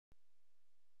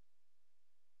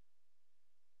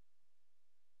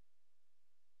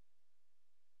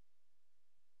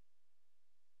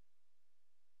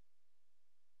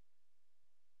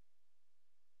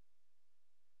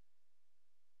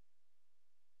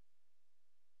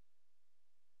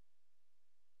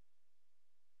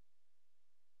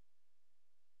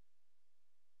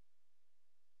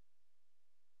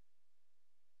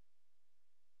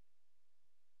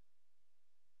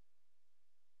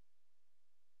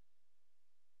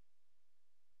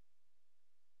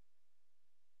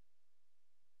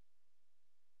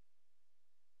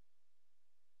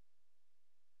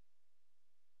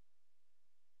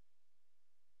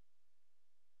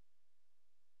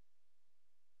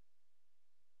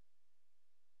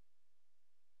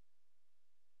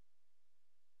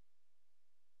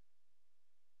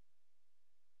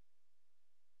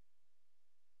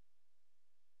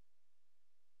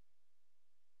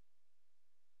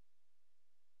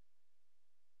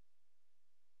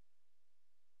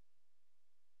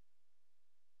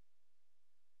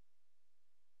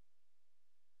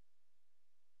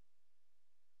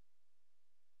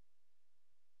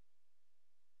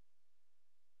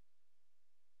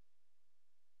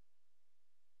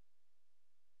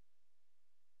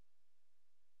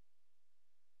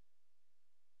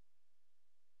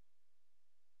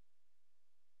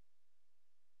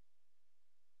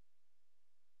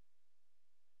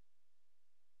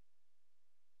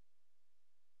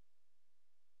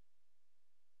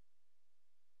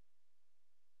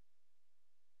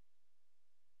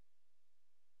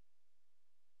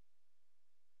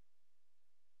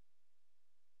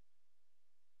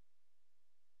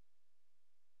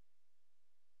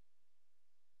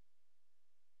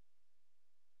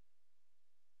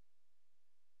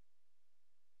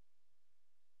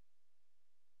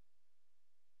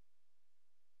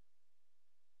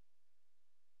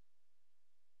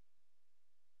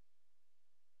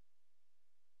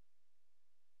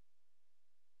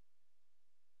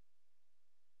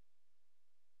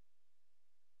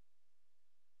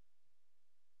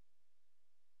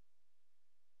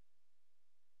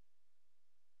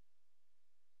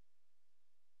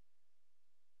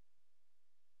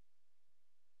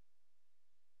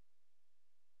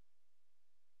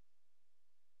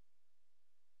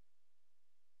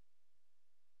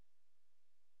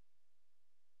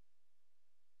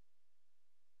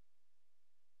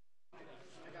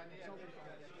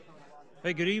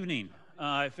Hey, good evening.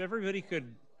 If everybody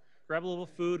could grab a little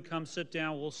food, come sit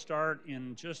down, we'll start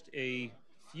in just a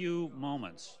few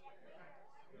moments.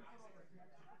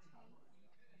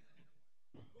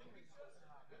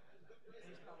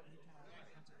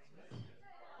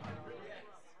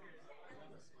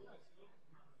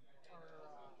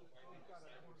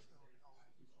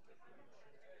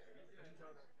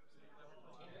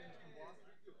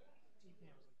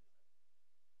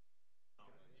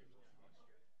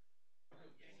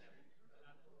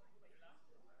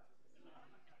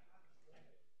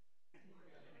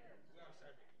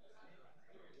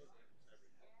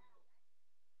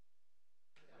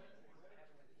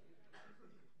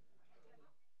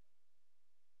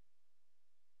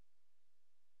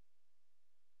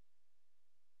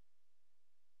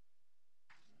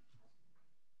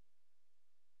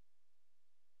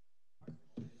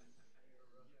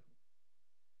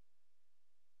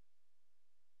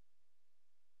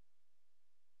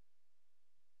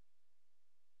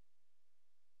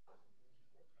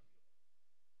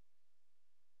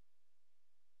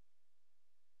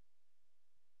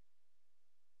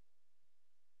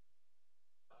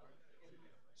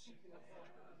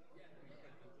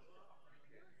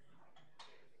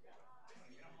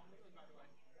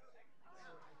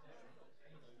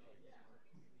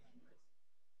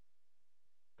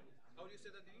 How do you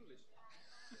say that in English?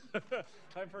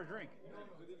 Time for a drink.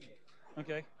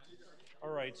 Okay. All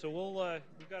right. So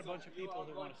we've got a bunch of people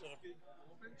who want to set up.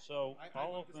 So I'm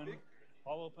going to speak.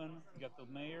 I'll open. We got the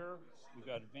mayor. We've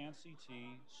got Advanced CT,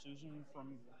 Susan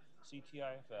from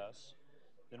CTIFS.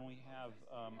 Then we have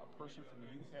a person from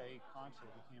the UK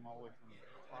consulate who came all the way from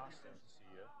Boston to see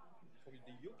you. From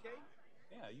the UK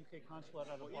Yeah, UK consulate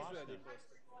out or of Israel Boston. first?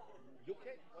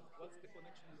 UK? What's the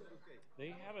connection with the UK?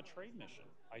 They have a trade mission.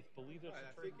 I believe No, it's a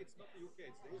I trade. think it's not the UK,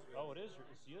 it's the Israel. Oh, it is.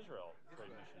 It's the Israel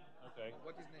trade Israel. mission. Okay.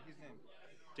 What is his name?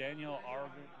 Daniel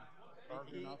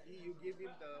Argonoff. You give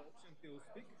him the option to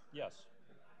speak? Yes.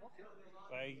 Okay.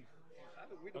 I.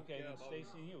 We don't Okay. care Then about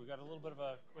Stacy and you. We got a little bit of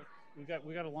a quick. We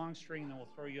got a long string. Then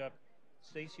we'll throw you up.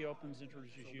 Stacy opens,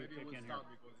 introduces So you, maybe kick we'll in here. start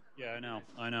because Yeah, I know.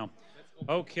 let's I know.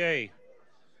 open. Okay.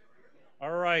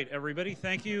 All right, everybody.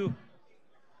 Thank you.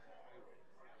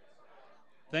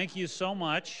 Thank you so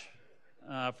much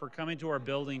for coming to our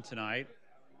building tonight.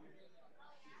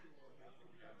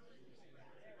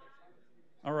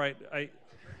 All right.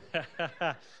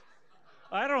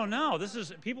 I don't know. This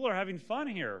is people are having fun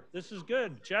here. This is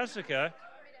good. Jessica.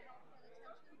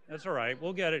 That's all right.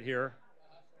 We'll get it here.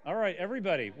 All right,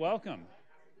 everybody, welcome.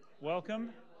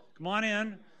 Welcome. Come on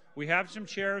in. We have some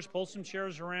chairs. Pull some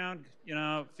chairs around,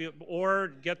 or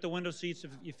get the window seats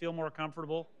if you feel more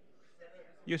comfortable.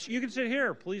 You can sit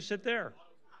here. Please sit there.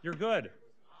 You're good.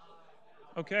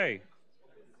 Okay.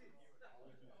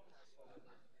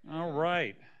 All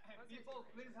right. People,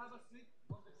 please have a seat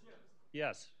on the chair.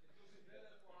 Yes.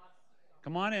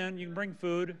 Come on in. You can bring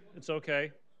food. It's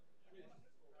okay.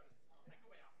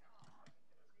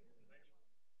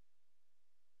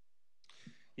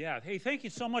 Yeah. Hey, thank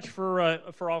you so much for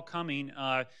all coming.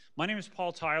 My name is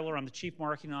Paul Tyler. I'm the Chief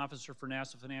Marketing Officer for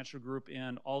Nassau Financial Group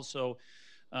and also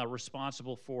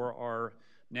responsible for our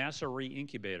Nassau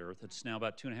Re-Incubator that's now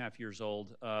about 2.5 years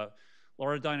old.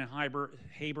 Laura Dinah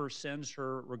Haber sends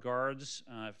her regards.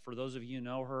 For those of you who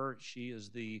know her, she is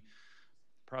the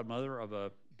proud mother of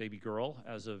a baby girl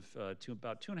as of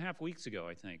about 2.5 weeks ago,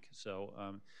 I think. So,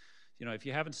 if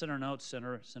you haven't sent her notes, send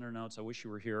her notes. I wish you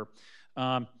were here.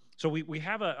 So we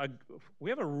have we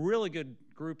have a really good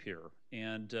group here,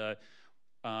 and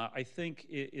I think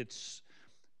it's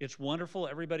wonderful.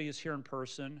 Everybody is here in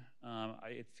person.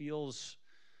 It feels.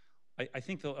 I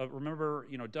think remember,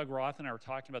 Doug Roth and I were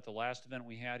talking about the last event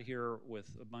we had here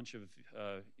with a bunch of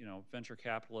venture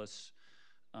capitalists.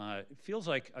 It feels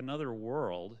like another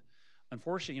world.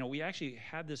 Unfortunately, we actually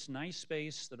had this nice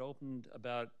space that opened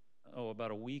about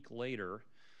a week later,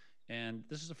 and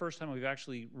this is the first time we've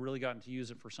actually really gotten to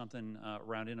use it for something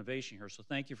around innovation here. So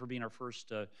thank you for being our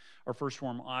first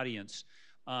warm audience.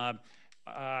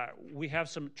 We have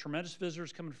some tremendous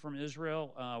visitors coming from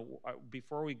Israel.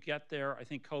 Before we get there, I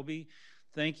think Kobi,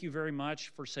 thank you very much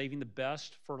for saving the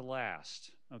best for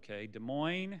last. Okay, Des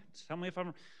Moines. Tell me if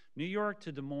I'm New York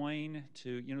to Des Moines to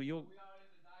you'll. We are in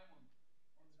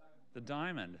The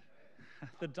diamond,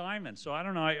 the diamond. So I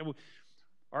don't know.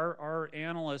 Our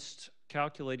analyst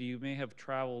calculated you may have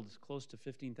traveled close to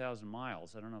 15,000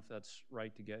 miles. I don't know if that's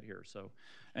right to get here. So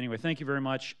anyway, thank you very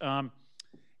much. So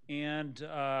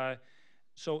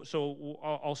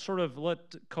I'll sort of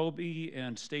let Kobi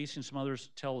and Stacy and some others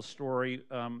tell a story.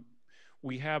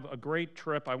 We have a great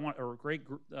trip. A great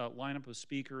lineup of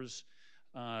speakers.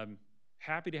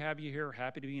 happy to have you here,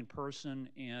 happy to be in person,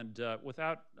 and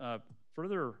without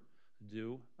further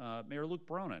ado, Mayor Luke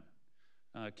Bronin,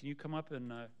 can you come up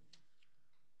and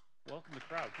welcome the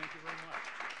crowd? Thank you very much.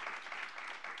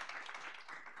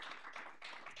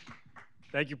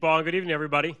 Thank you, Paul, and good evening,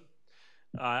 everybody.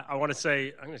 I want to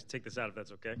say, I'm going to take this out if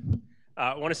that's okay.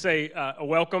 I want to say a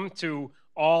welcome to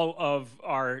all of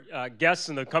our guests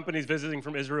and the companies visiting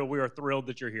from Israel. We are thrilled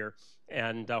that you're here,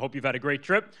 and I hope you've had a great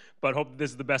trip, but hope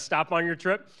this is the best stop on your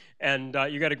trip, and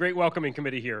you got a great welcoming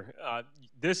committee here.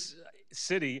 This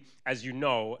city, as you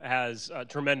know, has a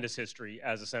tremendous history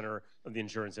as a center of the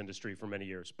insurance industry for many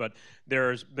years. But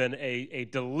there's been a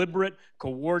deliberate,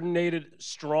 coordinated,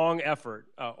 strong effort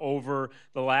over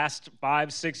the last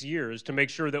 5-6 years to make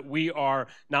sure that we are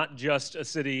not just a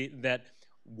city that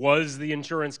was the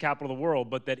insurance capital of the world,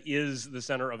 but that is the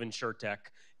center of InsurTech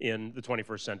in the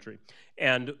 21st century.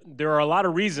 And there are a lot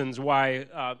of reasons why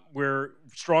we're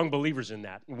strong believers in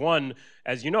that. One,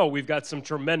 as you know, we've got some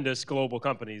tremendous global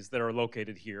companies that are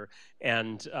located here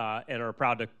and are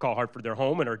proud to call Hartford their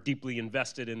home and are deeply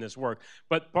invested in this work.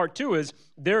 But part two is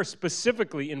they're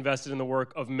specifically invested in the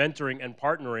work of mentoring and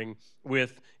partnering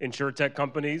with InsurTech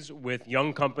companies, with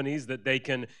young companies that they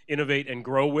can innovate and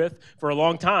grow with. For a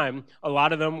long time, a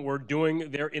lot of them were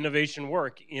doing their innovation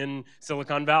work in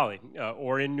Silicon Valley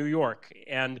or in New York.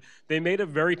 And they made a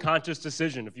very conscious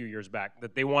decision a few years back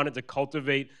that they wanted to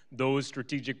cultivate those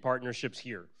strategic partnerships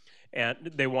here.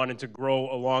 And they wanted to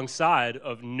grow alongside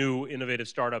of new innovative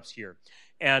startups here.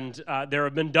 And there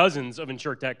have been dozens of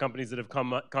InsurTech companies that have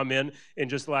come in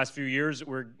just the last few years.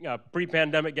 We're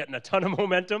pre-pandemic getting a ton of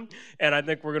momentum, and I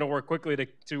think we're going to work quickly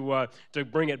to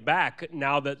bring it back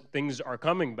now that things are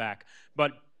coming back.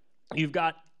 But you've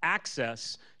got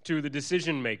access to the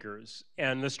decision makers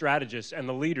and the strategists and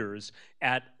the leaders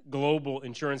at global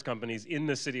insurance companies in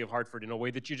the city of Hartford in a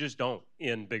way that you just don't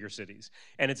in bigger cities.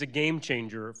 And it's a game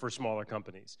changer for smaller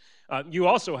companies. You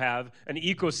also have an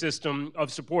ecosystem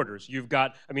of supporters. You've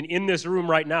got, in this room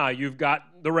right now, you've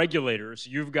got the regulators,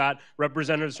 you've got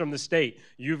representatives from the state,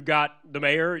 you've got the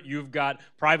mayor, you've got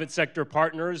private sector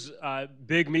partners,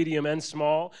 big, medium, and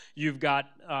small. You've got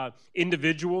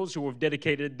individuals who have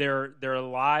dedicated their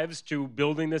lives to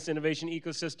building this innovation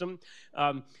ecosystem.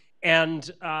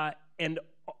 And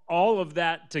all of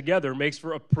that together makes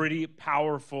for a pretty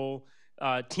powerful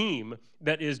team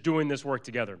that is doing this work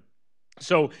together.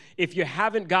 So if you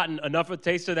haven't gotten enough of a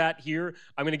taste of that here,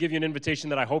 I'm going to give you an invitation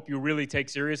that I hope you really take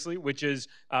seriously, which is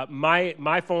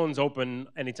my phone's open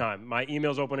anytime. My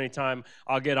email's open anytime.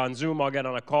 I'll get on Zoom. I'll get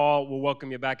on a call. We'll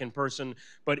welcome you back in person.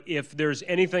 But if there's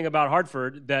anything about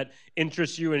Hartford that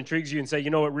interests you and intrigues you and say,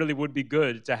 you know, it really would be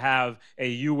good to have a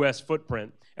U.S.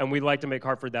 footprint, and we'd like to make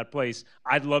Hartford that place,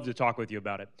 I'd love to talk with you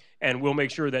about it. And we'll make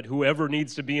sure that whoever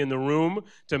needs to be in the room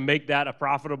to make that a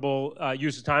profitable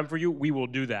use of time for you, we will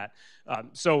do that.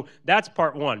 So that's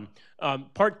part one.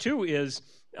 Part two is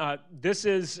this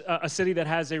is a city that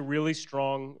has a really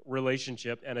strong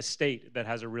relationship and a state that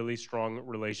has a really strong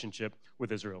relationship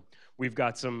with Israel. We've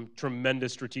got some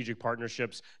tremendous strategic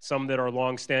partnerships, some that are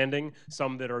long-standing,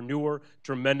 some that are newer,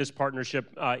 tremendous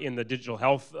partnership in the digital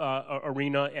health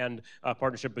arena and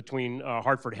partnership between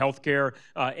Hartford Healthcare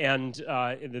and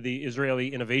the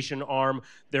Israeli innovation arm.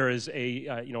 There is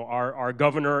our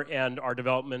governor and our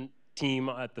development team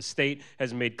at the state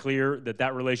has made clear that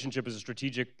that relationship is a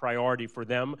strategic priority for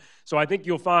them. So I think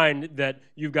you'll find that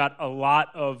you've got a lot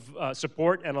of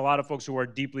support and a lot of folks who are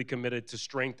deeply committed to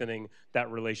strengthening that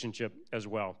relationship as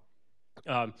well.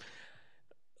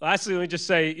 Lastly, let me just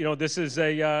say, this is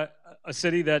a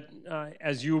city that,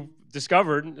 as you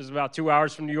discovered, is about 2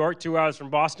 hours from New York, 2 hours from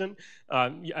Boston.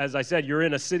 As I said, you're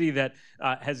in a city that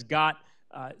has got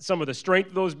some of the strength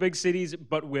of those big cities,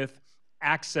 but with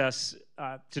access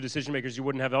to decision makers you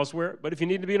wouldn't have elsewhere. But if you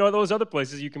need to be in all those other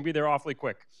places, you can be there awfully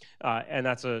quick. And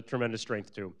that's a tremendous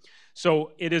strength too.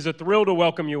 So it is a thrill to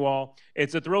welcome you all.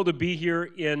 It's a thrill to be here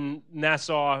in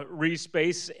Nassau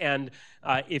Re-Space. And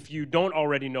if you don't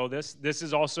already know this, this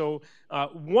is also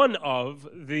one of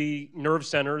the nerve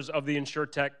centers of the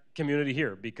InsurTech community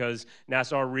here, because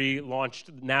Nassau Re launched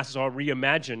Nassau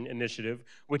Reimagine initiative,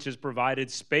 which has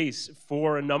provided space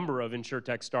for a number of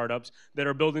InsurTech startups that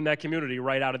are building that community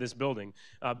right out of this building.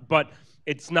 But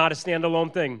it's not a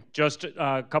standalone thing. Just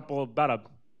about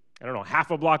I don't know, half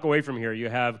a block away from here, you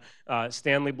have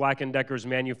Stanley Black & Decker's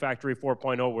Manufactory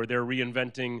 4.0, where they're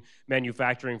reinventing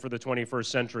manufacturing for the 21st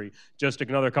century. Just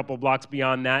another couple blocks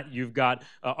beyond that, you've got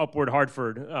Upward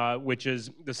Hartford, which is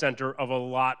the center of a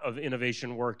lot of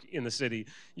innovation work in the city.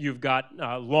 You've got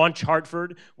Launch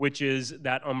Hartford, which is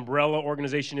that umbrella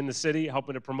organization in the city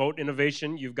helping to promote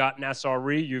innovation. You've got Nassau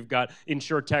Re, you've got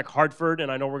InsurTech Hartford,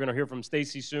 and I know we're going to hear from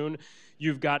Stacy soon.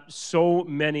 You've got so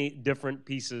many different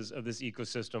pieces of this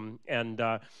ecosystem, and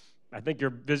I think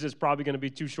your visit's probably going to be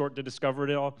too short to discover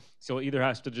it all, so either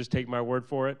has to just take my word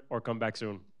for it or come back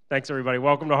soon. Thanks, everybody.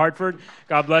 Welcome to Hartford.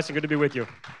 God bless, and good to be with you.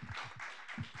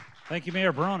 Thank you,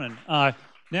 Mayor Bronin.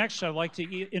 Next, I'd like to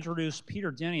introduce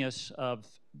Peter Denius of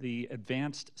the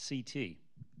Advanced CT.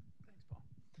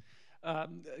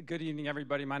 Good evening,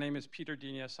 everybody. My name is Peter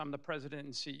Denius. I'm the president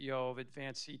and CEO of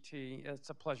Advanced CT. It's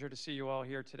a pleasure to see you all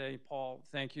here today. Paul,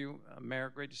 thank you.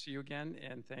 Mayor, great to see you again,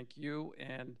 and thank you.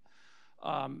 And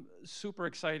super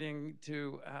exciting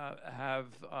to have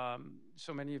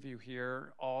so many of you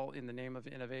here, all in the name of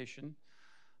innovation.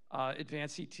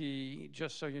 Advanced CT,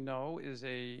 just so you know, is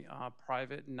a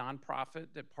private nonprofit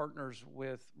that partners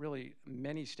with really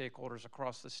many stakeholders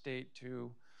across the state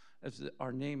to, as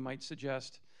our name might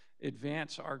suggest,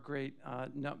 advance our great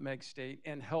nutmeg state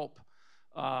and help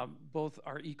both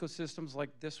our ecosystems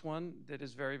like this one that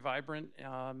is very vibrant,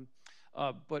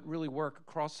 but really work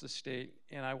across the state.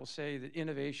 And I will say that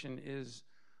innovation is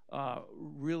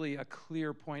really a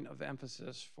clear point of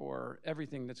emphasis for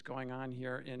everything that's going on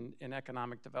here in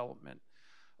economic development.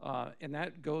 And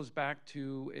that goes back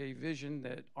to a vision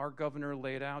that our governor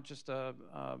laid out just a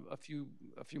few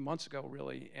months ago,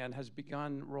 really, and has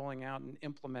begun rolling out and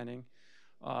implementing.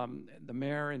 The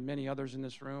mayor and many others in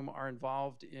this room are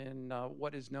involved in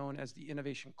what is known as the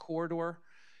Innovation Corridor,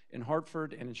 in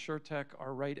Hartford, and InsurTech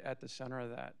are right at the center of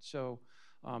that. So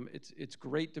it's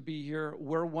great to be here.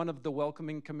 We're one of the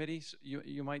welcoming committees,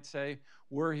 you might say.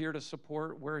 We're here to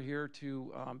support. We're here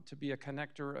to be a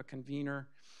connector, a convener.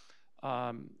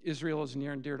 Israel is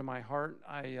near and dear to my heart.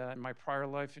 I, in my prior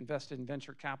life, invested in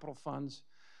venture capital funds.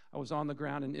 I was on the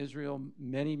ground in Israel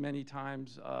many, many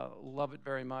times. Love it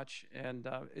very much, and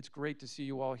it's great to see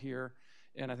you all here.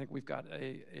 And I think we've got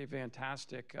a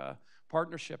fantastic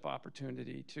partnership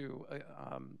opportunity to,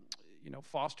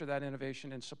 foster that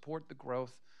innovation and support the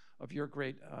growth of your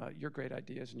great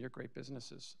ideas and your great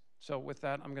businesses. So with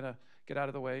that, I'm going to get out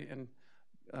of the way and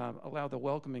allow the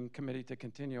welcoming committee to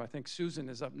continue. I think Susan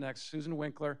is up next. Susan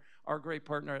Winkler, our great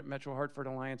partner at Metro Hartford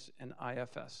Alliance and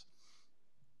IFS.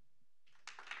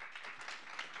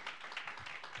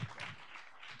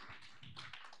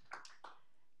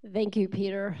 Thank you,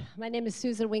 Peter. My name is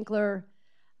Susan Winkler.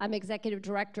 I'm Executive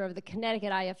Director of the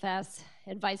Connecticut IFS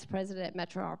and Vice President at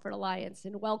Metro Hartford Alliance.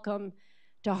 And welcome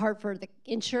to Hartford, the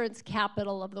insurance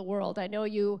capital of the world. I know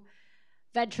you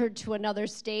ventured to another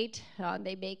state.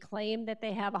 They may claim that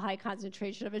they have a high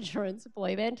concentration of insurance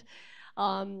employment,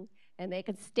 and they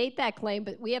could state that claim,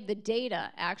 but we have the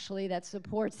data, actually, that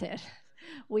supports it.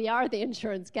 We are the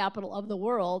insurance capital of the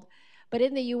world. But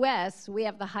in the US, we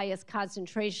have the highest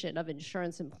concentration of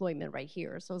insurance employment right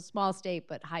here. So small state,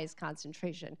 but highest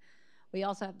concentration. We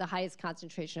also have the highest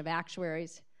concentration of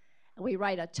actuaries. And we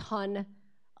write a ton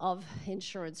of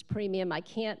insurance premium. I'm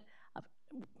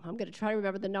going to try to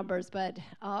remember the numbers, but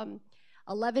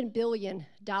 $11 billion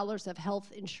of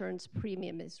health insurance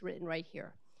premium is written right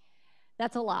here.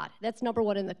 That's a lot. That's number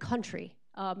one in the country.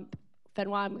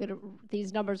 Benoit,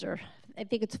 these numbers are, I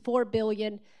think it's $4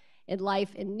 billion in life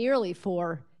and nearly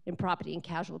 4 in property and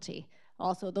casualty.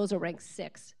 Also, those are ranked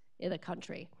 6 in the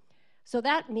country. So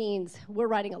that means we're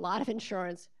writing a lot of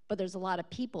insurance, but there's a lot of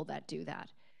people that do that.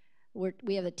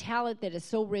 We have the talent that is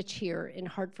so rich here in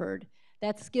Hartford,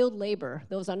 that skilled labor,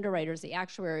 those underwriters, the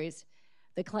actuaries,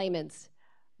 the claimants,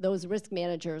 those risk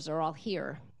managers are all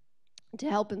here to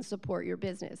help and support your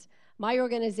business. My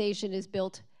organization is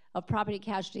built of property,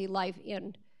 casualty, life,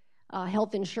 and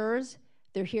health insurers.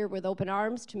 They're here with open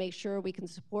arms to make sure we can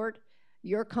support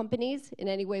your companies in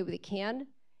any way we can.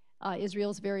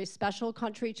 Israel's a very special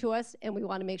country to us, and we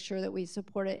want to make sure that we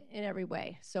support it in every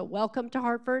way. So welcome to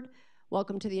Hartford.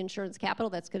 Welcome to the insurance capital.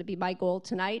 That's going to be my goal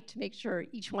tonight, to make sure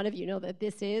each one of you know that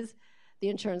this is the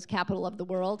insurance capital of the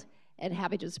world, and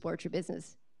happy to support your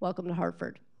business. Welcome to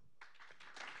Hartford.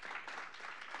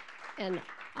 And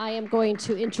I am going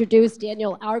to introduce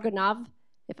Daniel Argonov,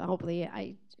 if hopefully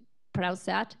I pronounced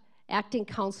that, Acting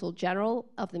Consul General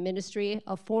of the Ministry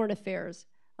of Foreign Affairs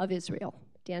of Israel.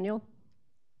 Daniel?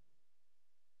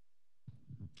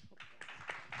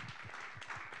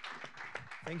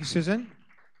 Thank you, Susan.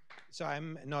 So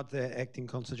I'm not the Acting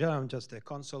Consul General, I'm just a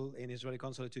consul in Israeli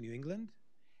Consulate to New England.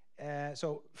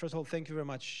 So first of all, thank you very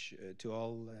much to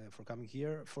all for coming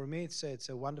here. For me, it's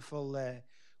a wonderful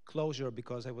closure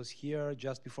because I was here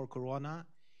just before Corona,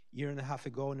 year and a half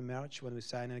ago in March when we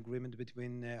signed an agreement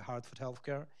between Hartford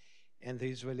Healthcare and the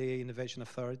Israeli Innovation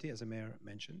Authority, as the mayor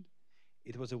mentioned.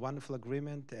 It was a wonderful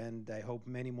agreement, and I hope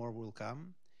many more will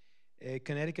come.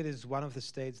 Connecticut is one of the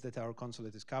states that our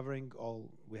consulate is covering.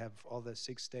 We have all the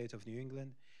 6 states of New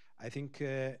England. I think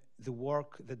the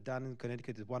work that's done in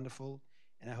Connecticut is wonderful,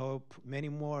 and I hope many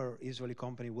more Israeli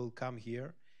companies will come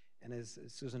here. And as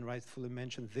Susan rightfully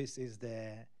mentioned, this is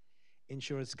the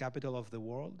insurance capital of the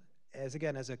world. As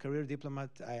a career diplomat,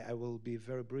 I will be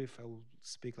very brief. I will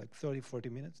speak like 30, 40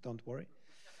 minutes, don't worry.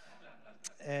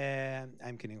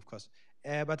 I'm kidding, of course.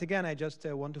 But again, I just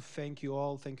want to thank you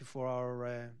all. Thank you for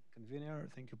our convener.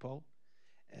 Thank you, Paul.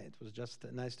 It was just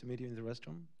nice to meet you in the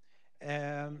restroom.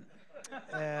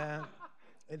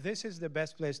 This is the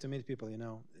best place to meet people, you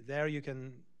know. There you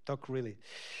can talk really,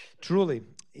 truly.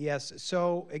 Yes,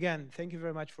 so again, thank you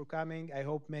very much for coming. I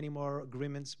hope many more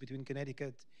agreements between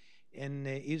Connecticut and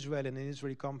Israel and an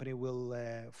Israeli company will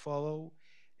follow.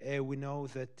 We know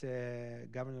that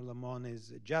Governor Lamont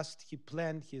he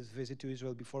planned his visit to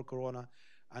Israel before Corona.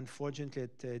 Unfortunately,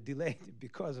 it delayed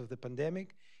because of the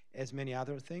pandemic, as many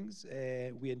other things.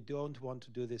 We don't want to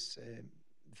do this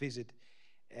visit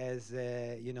as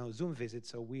Zoom visit,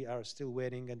 so we are still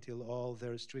waiting until all the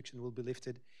restrictions will be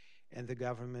lifted and the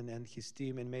government and his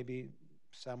team and maybe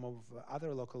some of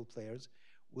other local players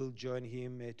will join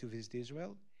him to visit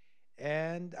Israel.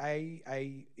 And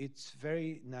it's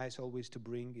very nice always to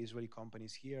bring Israeli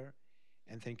companies here,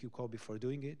 and thank you, Kobi, for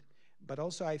doing it. But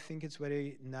also, I think it's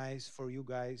very nice for you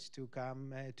guys to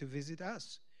come to visit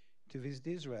us, to visit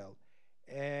Israel.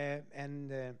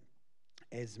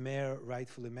 As Mayor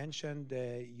rightfully mentioned,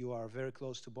 you are very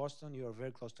close to Boston, you are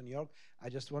very close to New York. I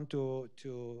just want to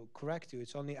correct you.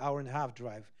 It's only an hour-and-a-half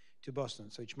drive to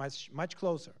Boston, so it's much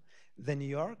closer than New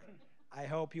York. I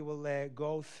hope you will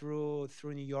go through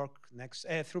New York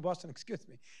through Boston, excuse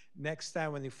me. Next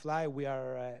time when you fly, we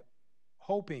are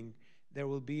hoping there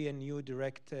will be a new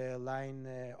direct line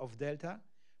of Delta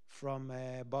from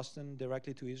Boston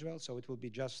directly to Israel. So it will be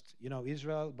just,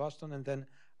 Israel, Boston, and then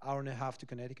hour-and-a-half to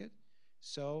Connecticut.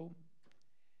 So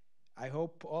I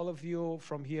hope all of you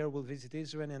from here will visit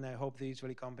Israel, and I hope the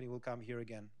Israeli company will come here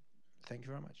again. Thank you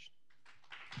very much.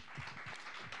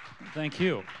 Thank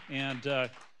you. And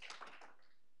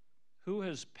who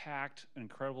has packed an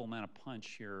incredible amount of punch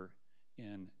here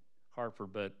in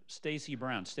Hartford? But Stacy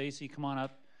Brown. Stacy, come on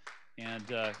up and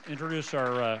introduce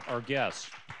our guests.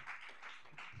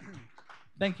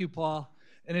 Thank you, Paul.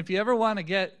 And if you ever want to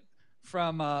get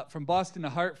from Boston to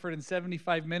Hartford in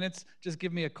 75 minutes, just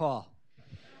give me a call.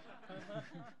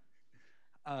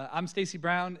 I'm Stacy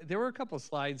Brown. There were a couple of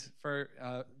slides for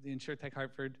the InsurTech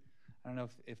Hartford. I don't know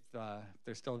if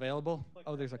they're still available.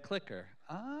 Oh, there's a clicker.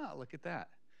 Ah, look at that.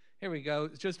 Here we go.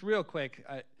 Just real quick.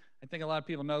 I think a lot of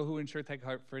people know who InsurTech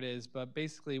Hartford is, but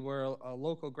basically we're a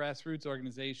local grassroots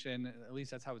organization, at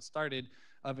least that's how it started,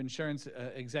 of insurance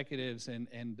executives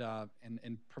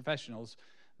and professionals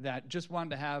that just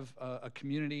wanted to have a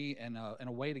community and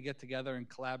a way to get together and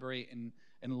collaborate and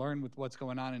learn with what's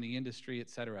going on in the industry,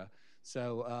 et cetera.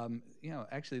 So,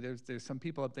 actually there's some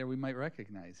people up there we might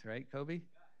recognize, right, Kobi?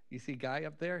 You see Guy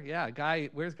up there? Yeah, Guy,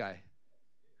 where's Guy?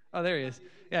 Oh, there he is.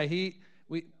 Yeah, he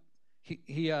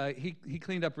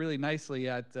cleaned up really nicely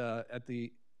at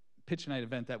the pitch night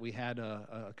event that we had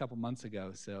a couple months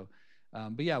ago. So,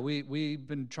 but yeah, we've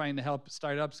been trying to help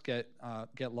startups get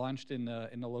launched in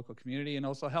the local community, and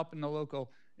also helping the local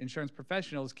insurance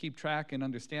professionals keep track and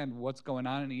understand what's going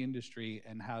on in the industry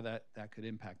and how that could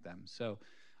impact them. So,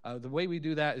 the way we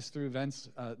do that is through events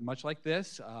much like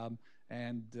this,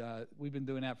 and we've been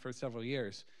doing that for several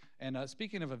years. And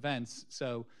speaking of events,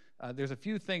 so. There's a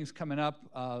few things coming up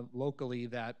locally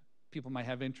that people might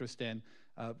have interest in.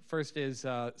 First is,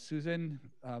 Susan,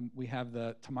 we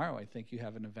have tomorrow, I think you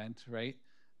have an event, right?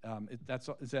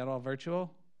 Is that all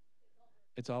virtual?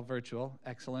 It's all virtual,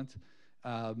 excellent.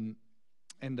 And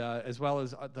as well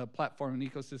as the Platform and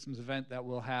Ecosystems event that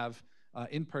we'll have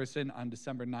in person on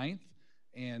December 9th.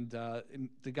 And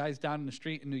the guys down in the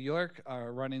street in New York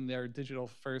are running their digital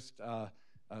first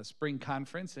spring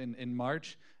conference in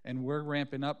March, and we're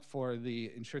ramping up for the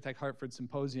InsurTech Hartford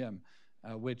Symposium,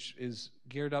 which is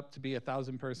geared up to be a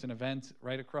 1,000-person event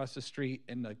right across the street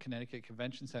in the Connecticut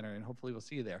Convention Center, and hopefully we'll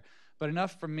see you there. But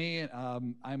enough from me.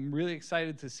 I'm really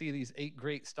excited to see these 8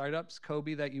 great startups,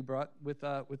 Kobi, that you brought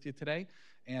with you today.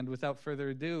 And without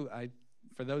further ado,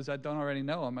 for those that don't already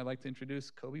know him, I'd like to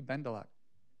introduce Kobi Bendelak.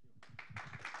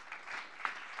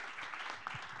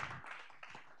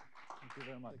 Thank you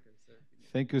very much.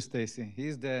 Thank you, Stacy.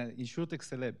 He's the InsurTech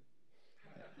celeb.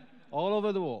 All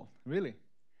over the world, really.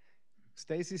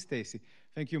 Stacy.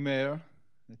 Thank you, Mayor,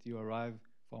 that you arrived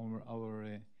for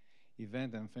our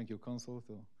event, and thank you, Council.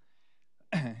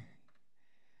 I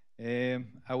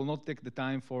will not take the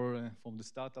time from the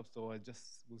startup, so I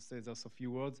just will say just a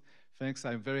few words. Thanks.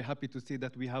 I'm very happy to see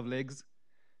that we have legs.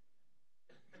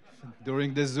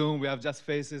 During the Zoom, we have just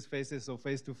faces, so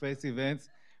face-to-face events.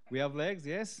 We have legs,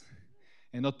 yes,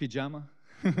 and not pajama.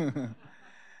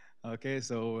 Okay,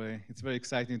 so it's very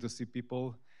exciting to see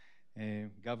people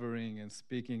gathering and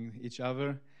speaking each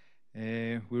other.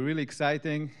 We're really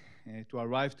exciting to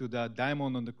arrive to the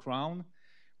Diamond on the Crown.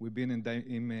 We've been in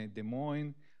Des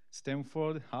Moines,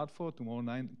 Stamford, Hartford,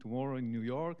 tomorrow in New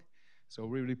York. So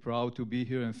we're really proud to be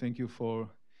here, and thank you for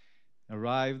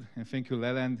arrived, and thank you,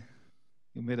 Leland.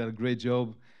 You made a great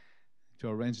job to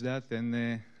arrange that,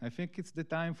 and I think it's the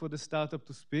time for the startup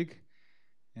to speak,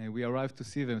 and we arrived to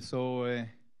see them. So,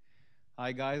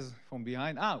 hi guys from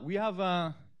behind. We have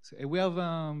a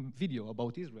video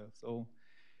about Israel. So,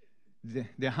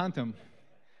 the anthem.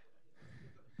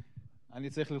 I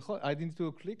need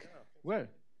to click. Where?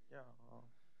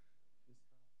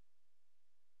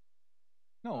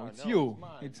 No, it's you.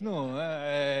 It's no.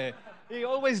 He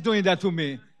always doing that to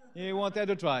me. He won't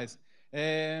advertise.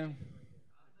 Yes,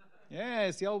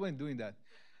 he always doing that.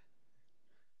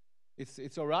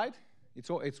 It's all right.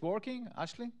 It's working.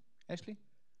 Ashley.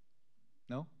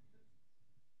 No.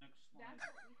 Next slide.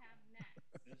 That's what we have next.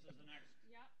 This is the next.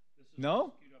 Yep. This is No?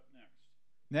 what's queued up next.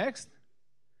 Next.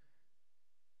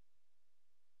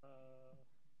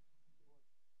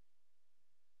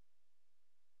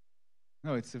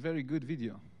 No, it's a very good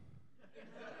video.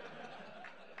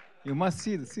 You must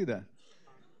see that.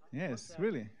 Yes,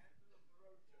 really.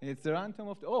 It's the anthem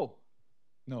of the. Oh,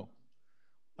 no.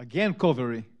 Again,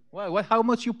 Covary. Why? How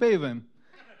much you pay them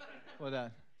for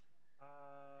that?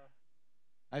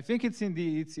 I think it's in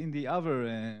the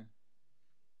other.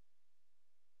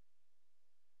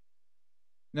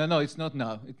 No, it's not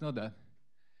now. It's not that.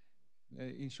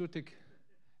 InsurTech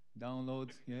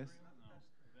downloads. Yes.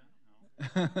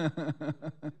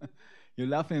 You're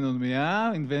laughing on me,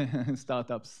 huh?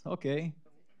 Startups. Okay.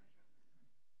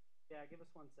 Yeah, give us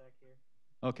 1 sec here.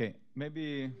 Okay,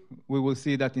 maybe we will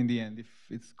see that in the end if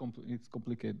it's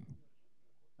complicated.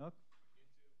 Okay.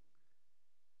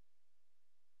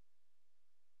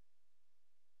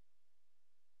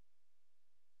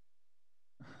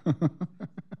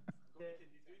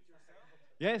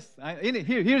 Yes,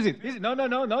 here's it.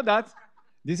 No, that.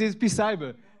 This is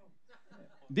Psyber.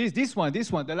 This one,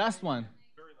 the last one.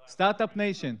 Startup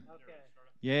Nation. Okay.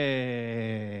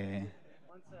 Yeah.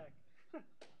 1 sec.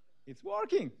 It's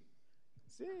working.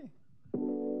 See.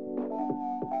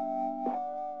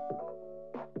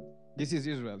 This is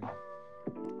Israel.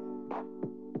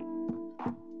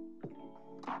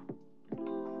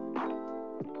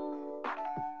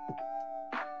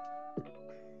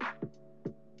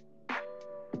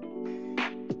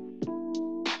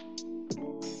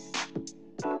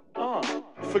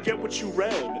 Forget what you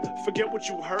read, forget what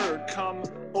you heard. Come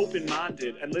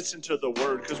open-minded and listen to the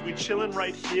word, cause we chillin'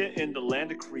 right here in the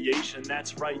land of creation.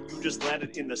 That's right, you just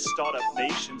landed in the startup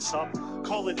nation. Some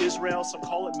call it Israel, some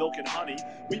call it milk and honey.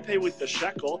 We pay with the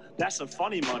shekel, that's some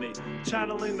funny money.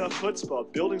 Channeling the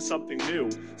chutzpah, building something new,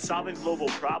 solving global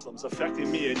problems affecting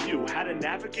me and you. How to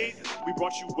navigate? We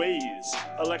brought you ways.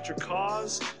 Electric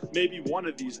cars? Maybe one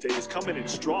of these days. Coming in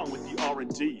strong with the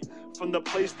R&D. From the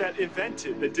place that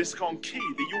invented the disc on key,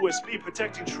 the USB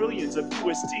protecting trillions of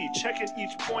USD, checking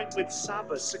each point with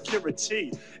Cyber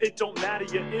security. It don't matter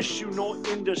your issue nor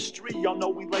industry. Y'all know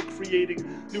we like creating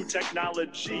new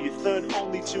technology. Third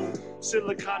only to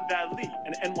Silicon Valley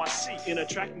and NYC in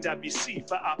attracting that VC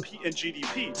for IP and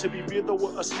GDP. To be real though,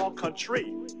 we're a small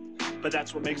country, but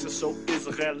that's what makes us so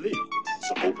Israeli.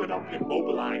 So open up your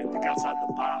mobile eye and think outside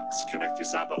the box. Connect your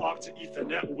cyber arc to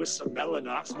Ethernet with some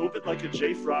Mellanox. Move it like a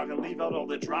JFrog and leave out all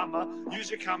the drama. Use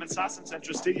your common sauce and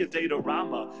Central your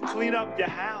datarama. Clean up your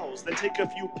house, then take a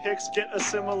few pics. Get a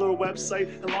similar website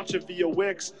and launch it via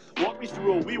Wix. Walk me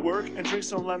through a WeWork and drink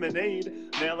some lemonade.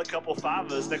 Nail a couple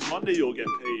fivers, next Monday you'll get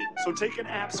paid. So take an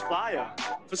app's flyer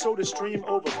for SodaStream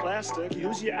over plastic.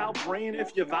 Use your outbrain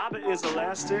if your vibe is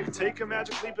elastic. Take a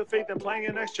magic leap of faith and playing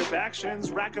in extra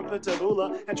actions. Rack up a taboo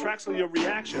solar and tracks all your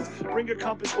reactions. Bring a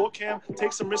compass or cam,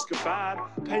 take some risk of ride.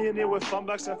 Pioneer with fun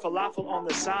bucks and falafel on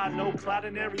the side. No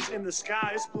cloudinaries in the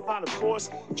sky, it's Provide, of course.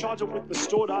 Charge up with the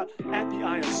store dot at the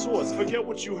iron source. Forget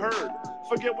what you heard,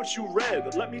 forget what you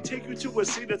read. Let me take you to a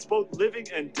city that's both living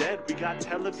and dead. We got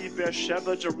Tel Aviv,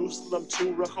 Beersheba, Jerusalem,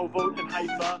 too, Rehovot, and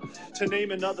Haifa. To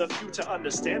name another few, to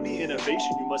understand the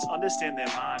innovation, you must understand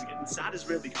their mind. Get inside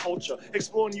Israeli culture.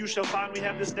 Explore and you shall find we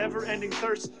have this never-ending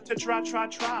thirst to try.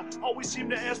 Always seem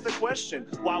to ask the question,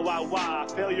 why?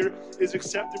 Failure is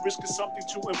accepted, risk is something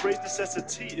to embrace.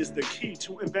 Necessity is the key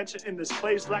to invention in this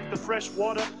place. Like the fresh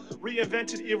water,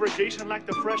 reinvented irrigation like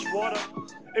the fresh water.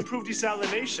 Improved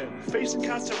desalination, facing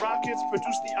constant rockets,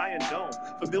 produce the Iron Dome.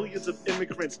 For millions of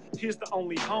immigrants, here's the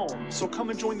only home. So come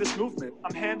and join this movement,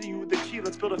 I'm handing you the key.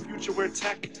 Let's build a future where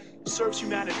tech serves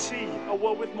humanity. A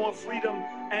world with more freedom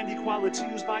and equality.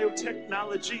 Use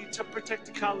biotechnology to protect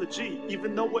ecology.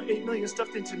 Even though we're 8 million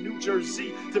stuffed into New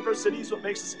Jersey, diversity is what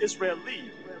makes us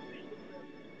Israeli.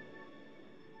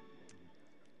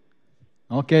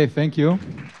 Okay, thank you.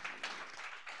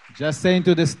 Just saying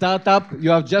to the startup, you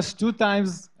have just 2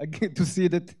 times again to see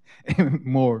that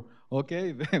more.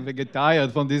 Okay, they get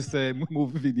tired from this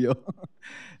movie video.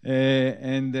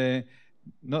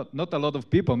 Not a lot of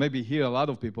people, maybe here a lot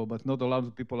of people, but not a lot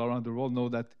of people around the world know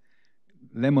that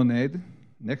Lemonade,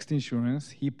 Next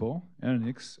Insurance, Hippo,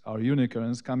 Ernix are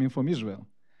unicorns coming from Israel.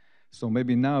 So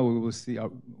maybe now we will see,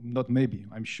 not maybe,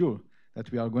 I'm sure that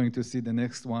we are going to see the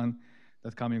next one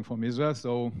that's coming from Israel.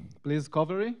 So please,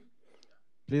 Covary.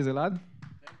 Please, Elad.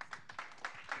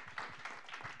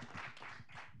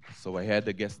 So I had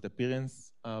a guest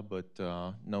appearance, but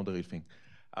now the real thing.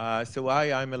 So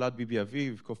I'm Elad Bibi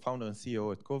Aviv, co-founder and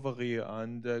CEO at Covary.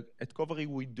 And at Covary,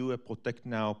 we do a Protect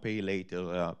Now, Pay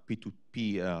Later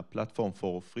P2P platform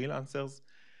for freelancers.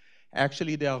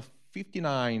 Actually, there are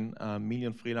 59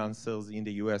 million freelancers in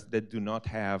the US that do not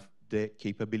have the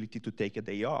capability to take a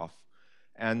day off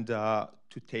and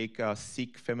to take a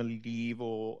sick family leave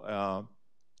or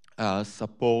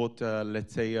support,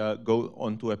 let's say, go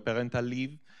onto a parental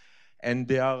leave. And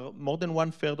they are more than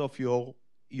 1/3 of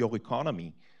your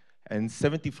economy. And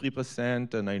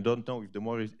 73%, and I don't know if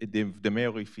the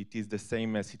mayor, if it is the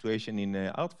same situation in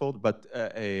Hartford, but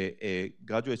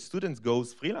graduate students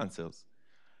goes freelancers.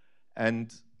 And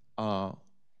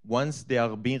once they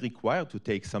are being required to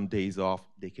take some days off,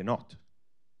 they cannot.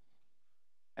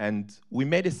 And we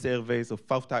made a survey of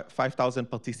 5,000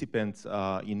 participants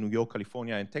in New York,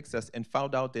 California, and Texas, and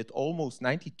found out that almost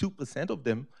 92% of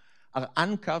them are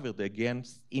uncovered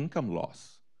against income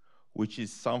loss, which is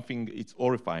something, it's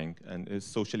horrifying and is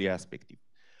socially aspective.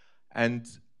 And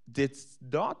it's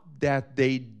not that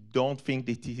they don't think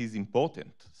that it is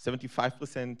important.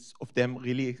 75% of them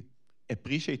really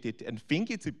appreciate it and think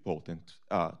it's important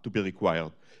to be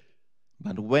required.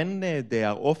 But when they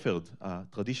are offered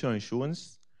traditional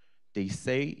insurance, they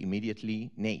say immediately,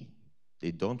 nay.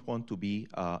 They don't want to be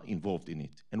involved in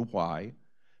it. And why?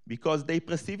 Because they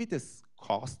perceive it as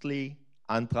costly,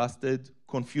 untrusted,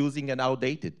 confusing, and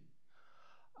outdated.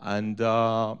 And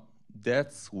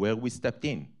that's where we stepped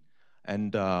in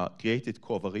and created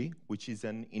Covary, which is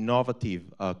an innovative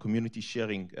community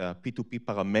sharing P2P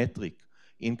parametric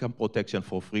income protection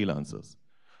for freelancers.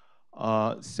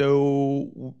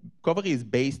 So Covary is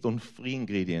based on 3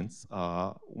 ingredients.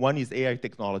 One is AI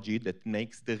technology that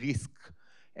makes the risk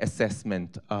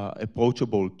assessment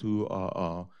approachable to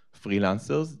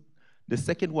freelancers. The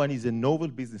second one is a novel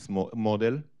business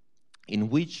model in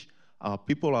which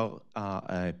people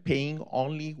are paying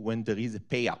only when there is a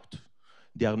payout.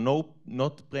 They are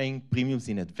not paying premiums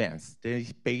in advance. They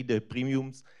pay the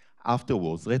premiums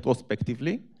afterwards,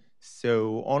 retrospectively.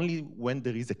 So only when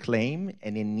there is a claim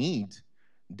and a need,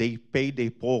 they pay the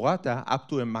pro rata up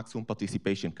to a maximum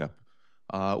participation cap.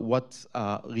 What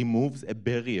removes a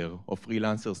barrier of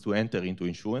freelancers to enter into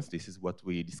insurance. This is what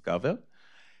we discovered.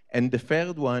 And the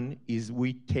third one is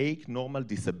we take normal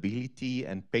disability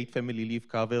and paid family leave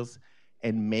covers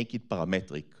and make it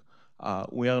parametric.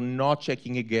 We are not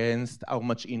checking against how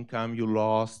much income you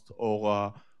lost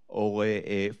or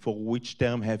for which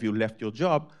term have you left your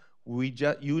job.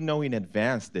 You know in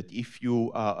advance that if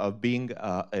you are being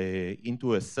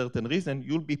into a certain reason,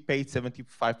 you'll be paid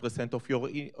 75% of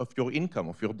your income,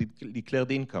 of your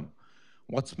declared income.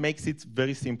 What makes it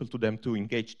very simple to them to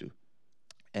engage to.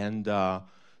 And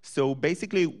so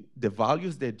basically, the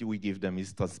values that we give them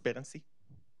is transparency.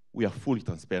 We are fully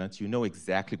transparent. You know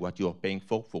exactly what you are paying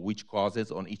for which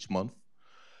causes on each month.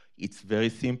 It's very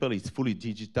simple. It's fully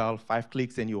digital. 5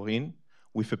 clicks and you're in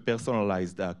with a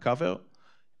personalized cover.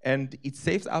 And it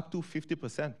saves up to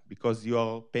 50% because you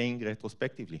are paying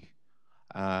retrospectively.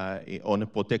 on a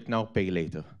protect now, pay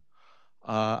later.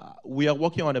 We are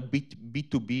working on a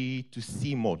B2B to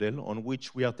C model on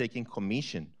which we are taking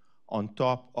commission on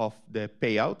top of the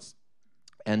payouts.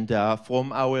 And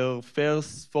from our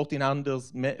first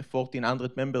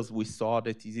 1,400 members, we saw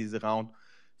that it is around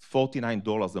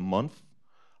 $49 a month.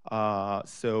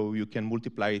 So you can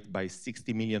multiply it by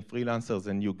 60 million freelancers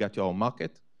and you get your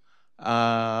market.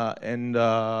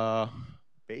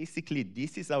 Basically,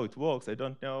 this is how it works. I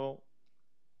don't know.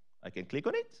 I can click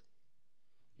on it.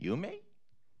 You may.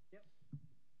 Yep.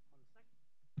 1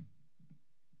 second.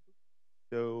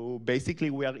 So basically,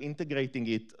 we are integrating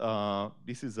it.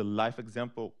 This is a live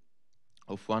example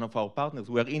of one of our partners.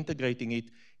 We are integrating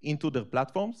it into their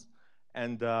platforms.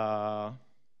 And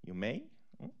you may?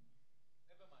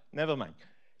 Never mind.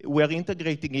 We are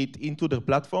integrating it into their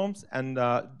platforms, and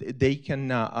they can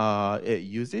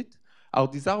use it. Our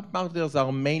desired partners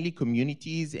are mainly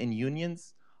communities and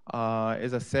unions.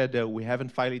 As I said, we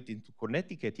haven't filed it into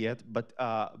Connecticut yet,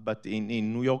 but in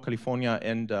New York, California,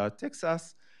 and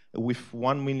Texas, with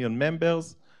 1 million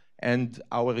members. And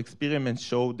our experiments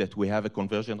show that we have a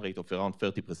conversion rate of around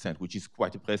 30%, which is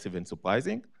quite impressive and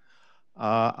surprising.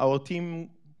 Our team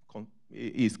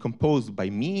is composed by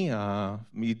me.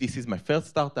 This is my first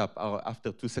startup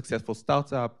after 2 successful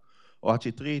startups.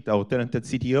 Oachi Treat, our talented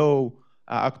CTO.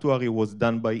 Actuary was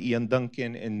done by Ian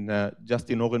Duncan and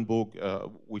Justin Orenburg,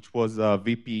 which was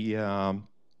VP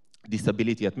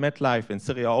Disability at MetLife, and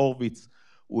Seria Horvitz,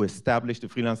 who established the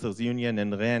Freelancers Union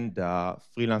and ran the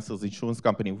Freelancers Insurance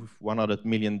Company with $100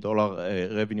 million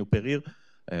revenue per year,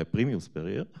 premiums per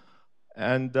year.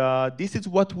 And this is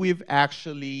what we've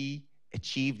actually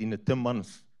achieved in the 10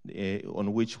 months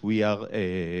on which we are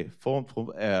formed.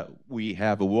 We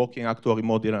have a working actuary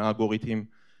model and algorithm,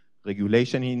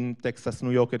 regulation in Texas,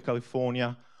 New York, and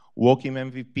California, working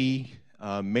MVP,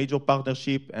 major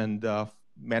partnership, and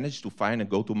managed to find a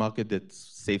go-to-market that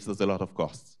saves us a lot of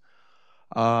costs.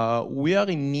 We are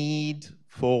in need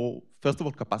for, first of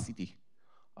all, capacity.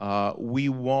 We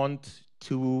want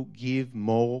to give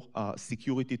more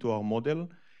security to our model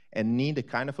and need a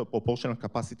kind of a proportional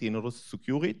capacity in order to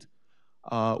secure it.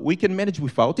 We can manage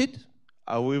without it.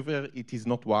 However, it is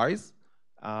not wise.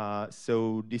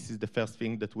 So this is the first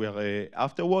thing that we are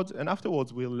afterwards. And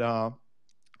afterwards, we'll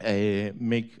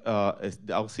make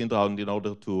our seed round in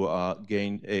order to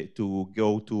to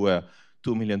go to a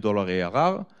 $2 million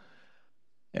ARR.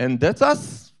 And that's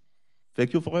us.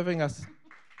 Thank you for having us.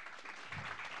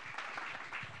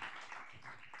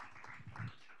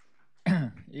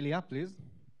 Ilya, please.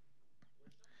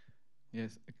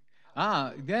 Yes.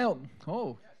 Yeah.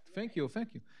 Oh, thank you,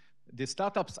 thank you. The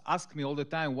startups ask me all the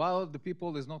time, why the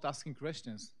people is not asking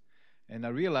questions? And I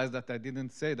realized that I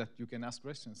didn't say that you can ask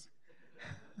questions.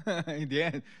 In the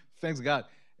end, thanks God.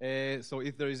 So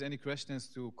if there is any questions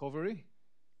to Covary,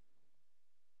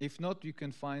 if not, you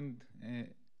can find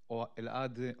or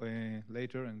Elad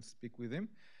later and speak with him.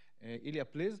 Ilya,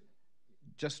 please,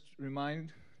 just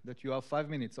remind that you have 5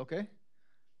 minutes, okay?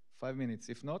 5 minutes.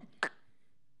 If not,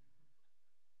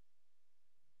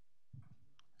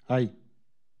 hi.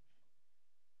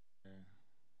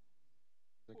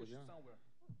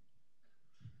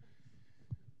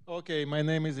 Okay, my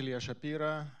name is Ilya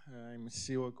Shapira. I'm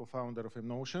CEO and co-founder of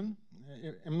Emnotion.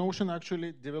 Emnotion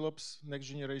actually develops next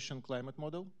generation climate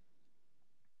model.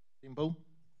 Simple.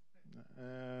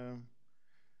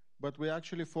 But we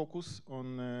actually focus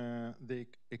on the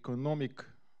economic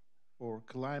or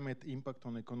climate impact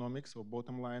on economics or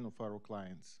bottom line of our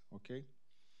clients, okay?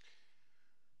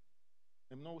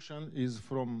 Emnotion is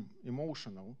from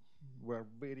emotional. We're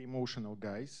very emotional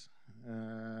guys,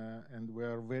 and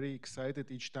we're very excited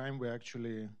each time we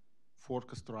actually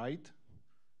forecast right.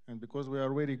 And because we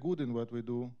are very good in what we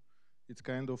do, it's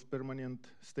kind of permanent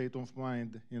state of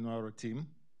mind in our team.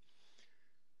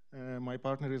 My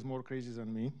partner is more crazy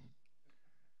than me.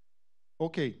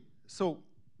 Okay, so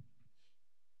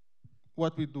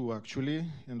what we do actually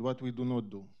and what we do not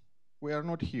do. We are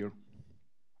not here.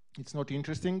 It's not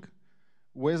interesting.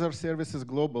 Weather services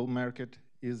global market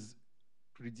is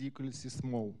ridiculously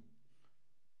small,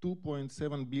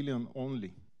 2.7 billion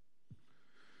only.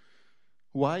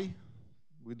 Why?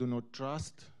 We do not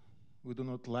trust, we do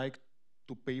not like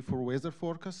to pay for weather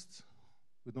forecasts,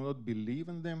 we do not believe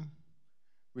in them,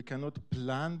 we cannot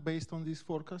plan based on these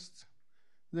forecasts.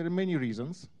 There are many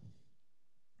reasons.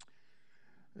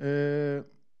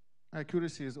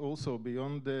 Accuracy is also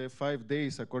beyond the 5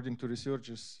 days, according to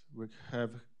researchers, we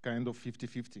have kind of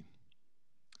 50-50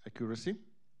 accuracy.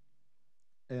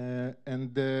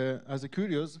 As a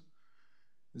curious,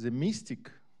 the Mystic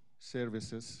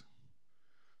services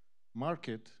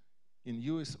market in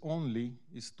US only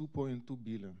is 2.2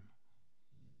 billion.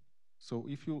 So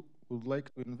if you would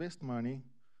like to invest money,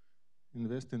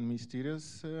 invest in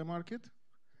mysterious market,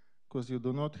 because you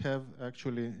do not have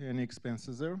actually any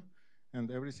expenses there, and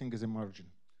everything is a margin.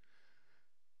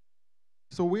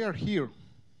 So we are here.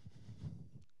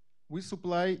 We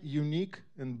supply unique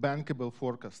and bankable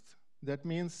forecasts. That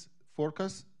means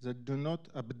forecasts that do not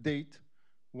update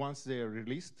once they are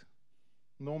released,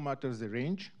 no matter the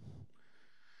range.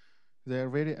 They are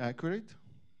very accurate.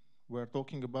 We're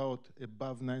talking about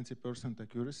above 90%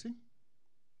 accuracy.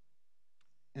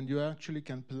 And you actually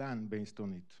can plan based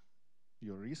on it.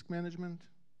 Your risk management,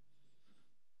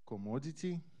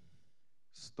 commodity,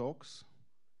 stocks,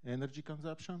 energy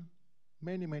consumption,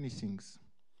 many, many things.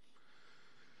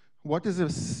 What is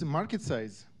the market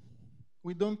size?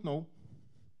 We don't know.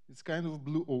 It's kind of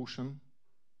blue ocean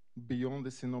beyond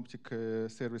the synoptic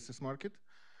services market.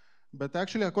 But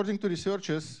actually, according to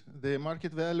researchers, the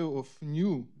market value of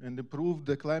new and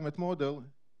improved climate model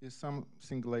is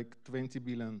something like $20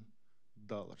 billion.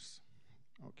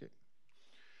 Okay.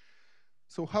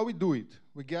 So how we do it?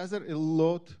 We gather a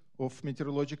lot of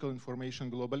meteorological information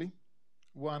globally.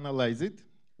 We analyze it.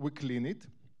 We clean it.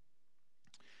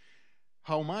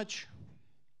 How much?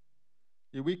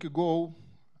 A week ago,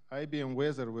 IBM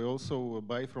Weather, we also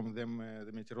buy from them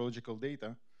the meteorological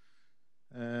data,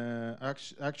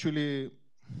 actually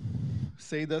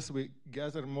said us we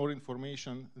gather more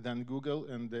information than Google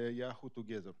and Yahoo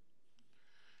together.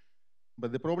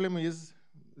 But the problem is,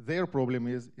 their problem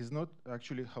is not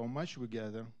actually how much we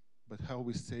gather, but how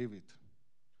we save it.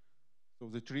 So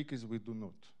the trick is we do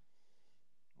not,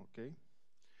 okay?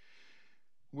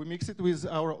 We mix it with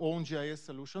our own GIS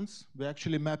solutions. We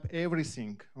actually map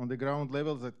everything on the ground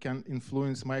level that can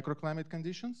influence microclimate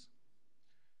conditions.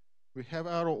 We have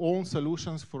our own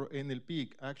solutions for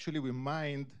NLP. Actually, we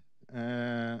mined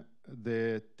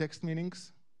the text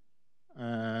meanings,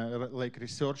 like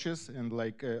researches and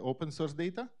like open source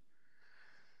data.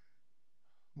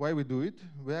 Why we do it?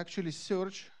 We actually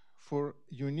search for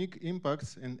unique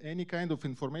impacts and any kind of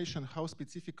information, how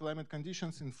specific climate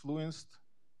conditions influenced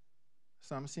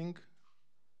something,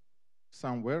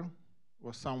 somewhere,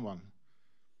 or someone.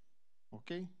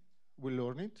 Okay, we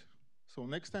learn it. So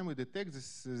next time we detect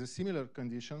the similar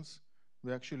conditions,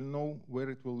 we actually know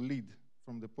where it will lead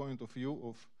from the point of view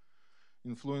of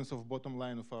influence of bottom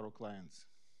line of our clients.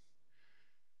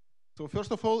 So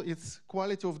first of all, it's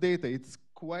quality of data. It's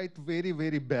quite very,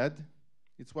 very bad.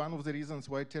 It's one of the reasons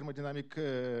why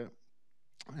thermodynamic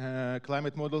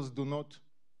climate models do not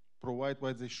provide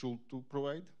what they should to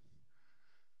provide.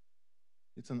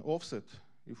 It's an offset.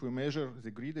 If we measure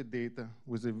the gridded data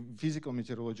with the physical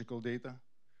meteorological data,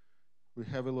 we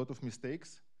have a lot of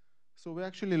mistakes. So we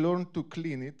actually learned to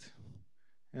clean it.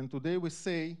 And today we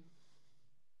say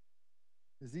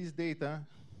this data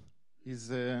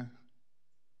is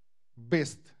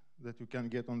best that you can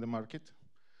get on the market.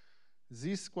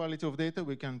 This quality of data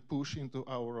we can push into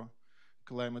our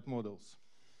climate models.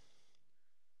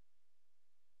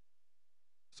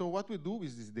 So what we do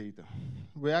with this data?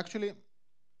 We actually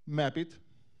map it,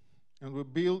 and we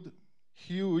build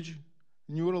huge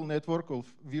neural network of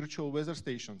virtual weather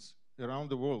stations around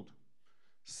the world.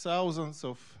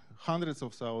 Hundreds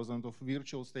of thousands of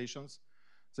virtual stations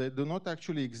that do not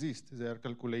actually exist. They are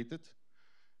calculated.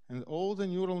 And all the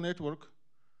neural network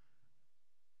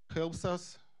helps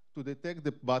us to detect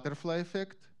the butterfly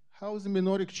effect, how the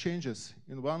minoric changes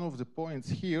in one of the points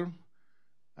here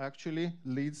actually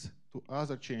leads to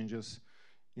other changes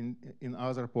in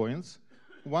other points.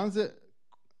 Once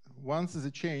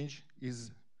the change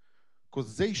is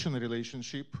causation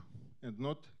relationship and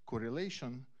not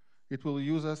correlation, it will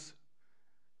use us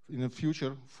in the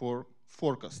future for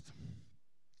forecast.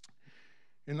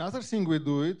 Another thing we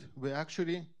do it, we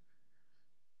actually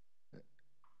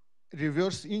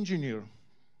reverse engineer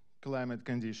climate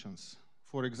conditions.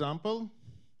 For example,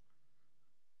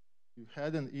 you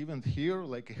had an event here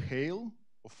like a hail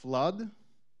or flood.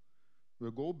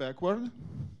 We go backward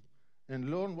and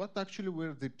learn what actually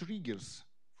were the triggers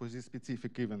for this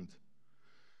specific event.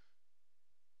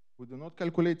 We do not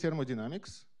calculate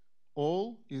thermodynamics.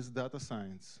 All is data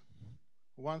science.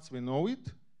 Once we know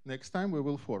it, next time we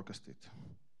will forecast it.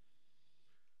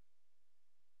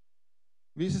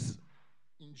 This is,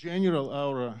 in general,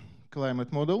 our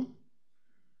climate model.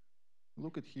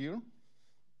 Look at here.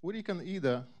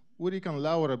 Hurricane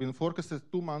Laura have been forecasted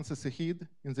 2 months ahead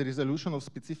in the resolution of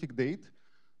specific date,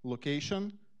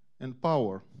 location, and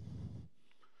power.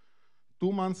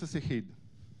 2 months ahead.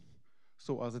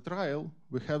 So as a trial,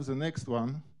 we have the next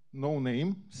one, no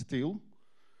name, still,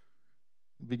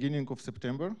 beginning of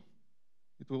September.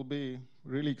 It will be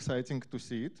really exciting to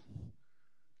see it.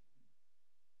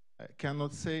 I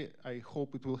cannot say I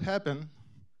hope it will happen,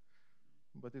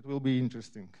 but it will be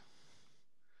interesting.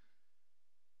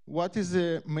 What is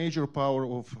the major power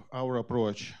of our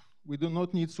approach? We do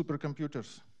not need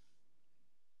supercomputers.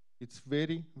 It's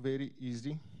very, very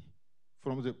easy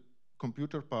from the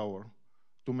computer power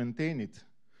to maintain it.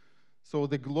 So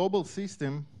the global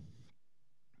system,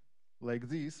 like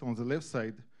this on the left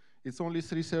side, it's only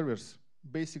 3 servers,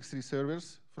 basic 3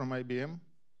 servers from IBM.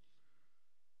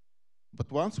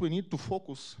 But once we need to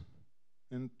focus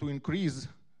and to increase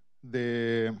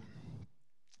the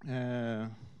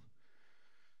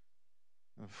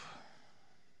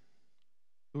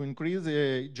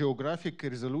geographic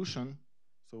resolution,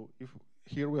 so if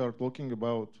here we are talking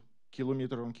about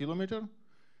kilometer on kilometer,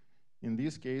 in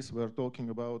this case we are talking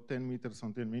about 10 meters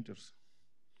on 10 meters.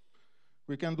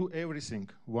 We can do everything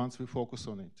once we focus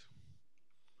on it.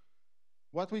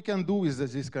 What we can do with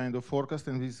this kind of forecast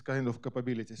and this kind of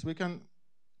capabilities, we can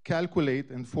calculate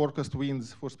and forecast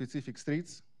winds for specific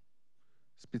streets,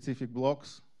 specific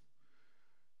blocks,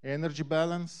 energy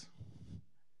balance,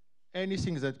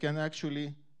 anything that can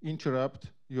actually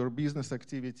interrupt your business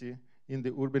activity in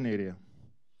the urban area.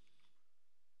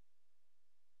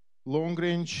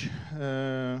 Long-range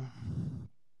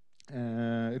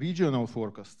regional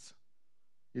forecasts.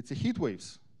 It's a heat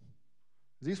waves.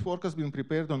 This forecast has been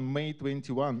prepared on May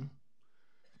 21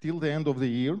 till the end of the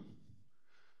year.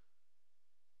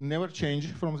 Never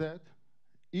change from that.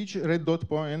 Each red dot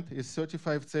point is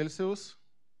 35 Celsius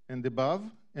and above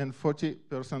and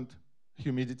 40%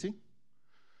 humidity.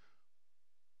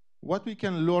 What we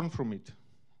can learn from it?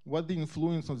 What the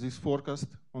influence of this forecast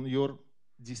on your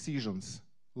decisions,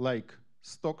 like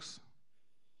stocks,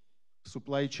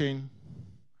 supply chain,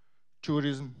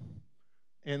 tourism,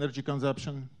 energy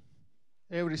consumption,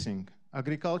 everything,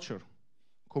 agriculture,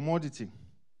 commodity.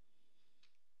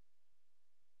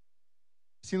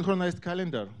 Synchronized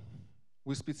calendar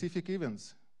with specific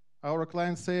events. Our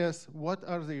clients say us, what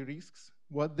are the risks?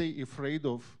 What they afraid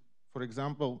of? For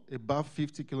example, above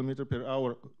 50 kilometers per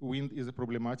hour wind is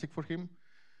problematic for him.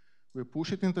 We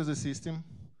push it into the system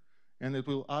and it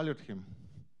will alert him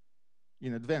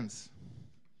in advance.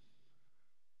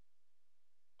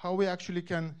 How we actually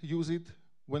can use it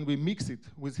when we mix it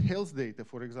with health data,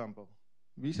 for example.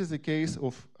 This is a case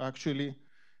of actually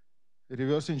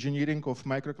reverse engineering of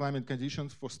microclimate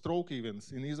conditions for stroke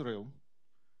events in Israel.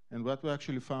 And what we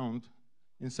actually found,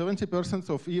 in 70%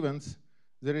 of events,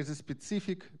 there is a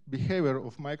specific behavior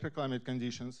of microclimate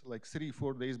conditions, like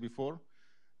 3-4 days before,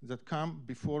 that come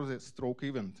before the stroke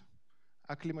event.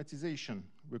 Acclimatization,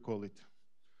 we call it.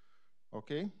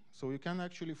 Okay, so you can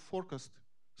actually forecast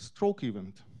stroke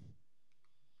event.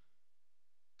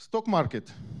 Stock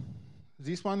market.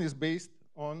 This one is based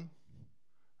on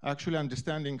actually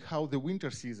understanding how the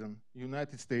winter season in the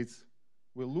United States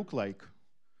will look like.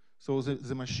 So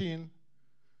the machine,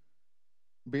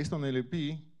 based on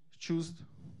LLP, choose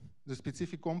the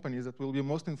specific companies that will be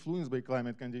most influenced by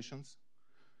climate conditions.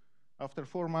 After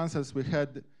 4 months, as we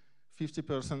had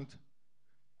 50%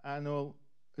 annual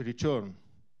return,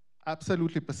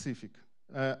 absolutely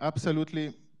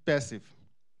absolutely passive.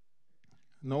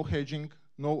 No hedging,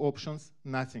 no options,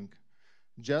 nothing.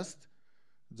 Just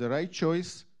the right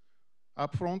choice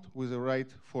upfront with the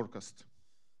right forecast.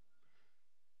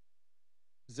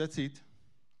 That's it.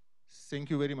 Thank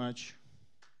you very much.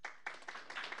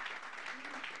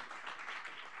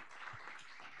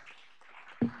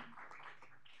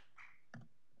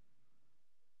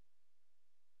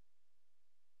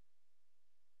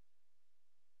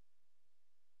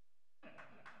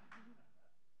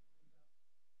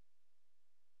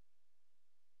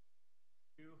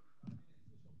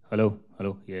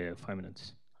 Hello, yeah, 5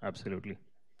 minutes, absolutely.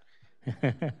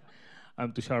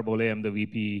 I'm Tushar Bole, I'm the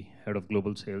VP, Head of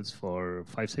Global Sales for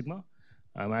Five Sigma.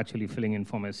 I'm actually filling in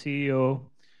for my CEO.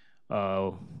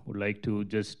 Would like to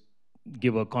just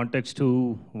give a context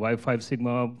to why Five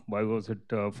Sigma, why was it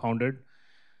founded.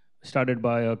 Started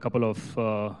by a couple of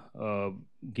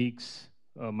geeks,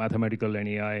 mathematical and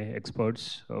AI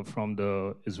experts from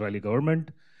the Israeli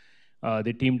government.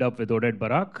 They teamed up with Oded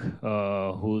Barak,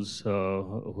 who's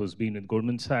been with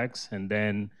Goldman Sachs, and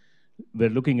then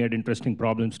we're looking at interesting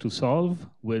problems to solve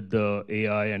with the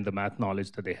AI and the math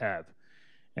knowledge that they have.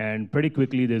 And pretty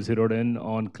quickly, they zeroed in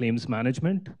on claims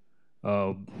management.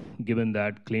 Given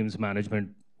that claims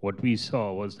management, what we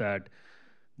saw was that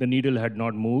the needle had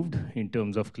not moved in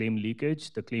terms of claim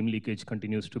leakage. The claim leakage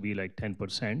continues to be like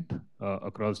 10%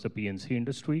 across the P&C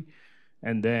industry.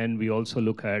 And then we also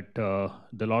look at the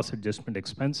loss adjustment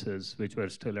expenses, which were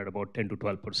still at about 10 to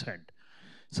 12%.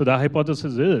 So the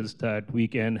hypothesis is that we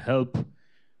can help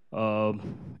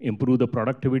improve the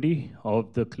productivity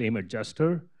of the claim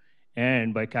adjuster,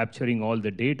 and by capturing all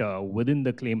the data within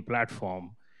the claim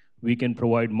platform, we can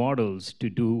provide models to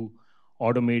do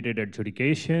automated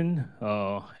adjudication,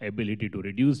 ability to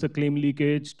reduce the claim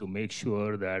leakage, to make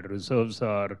sure that reserves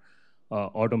are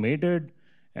automated,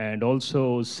 and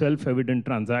also self-evident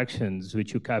transactions,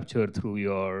 which you capture through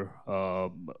your,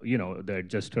 the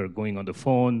adjuster going on the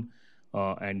phone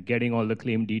and getting all the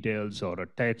claim details, or a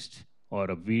text,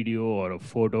 or a video, or a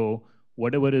photo,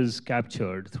 whatever is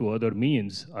captured through other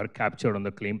means are captured on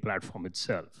the claim platform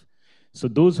itself. So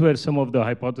those were some of the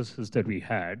hypotheses that we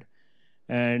had.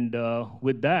 And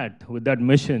with that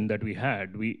mission that we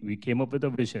had, we came up with a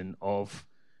vision of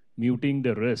muting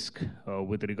the risk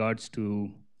with regards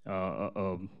to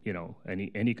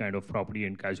any kind of property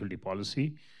and casualty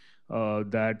policy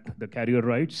that the carrier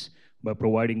writes, by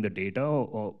providing the data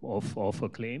of a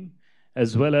claim,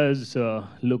 as well as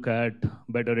look at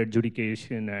better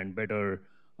adjudication and better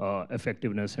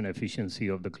effectiveness and efficiency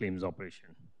of the claims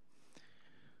operation.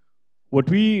 What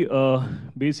we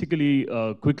basically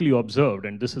quickly observed,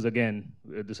 and this is again,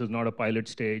 this is not a pilot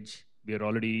stage. We are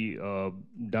already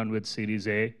done with Series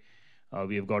A.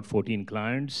 We have got 14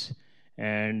 clients.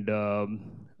 And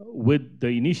with the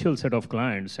initial set of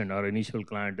clients, and our initial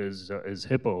client is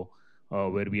Hippo,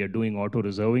 where we are doing auto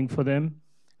reserving for them.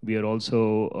 We are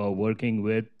also working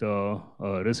with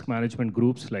risk management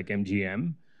groups like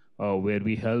MGM, where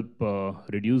we help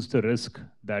reduce the risk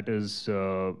that is,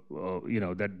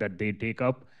 that they take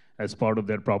up as part of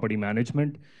their property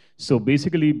management. So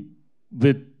basically,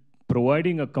 with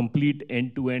providing a complete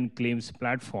end-to-end claims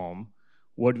platform,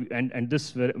 when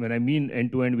I mean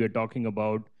end-to-end, we are talking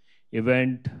about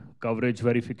event, coverage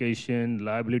verification,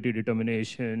 liability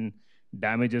determination,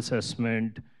 damage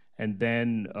assessment, and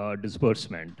then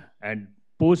disbursement. And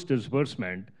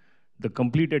post-disbursement, the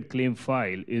completed claim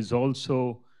file is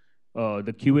also,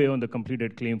 the QA on the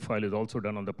completed claim file is also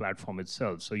done on the platform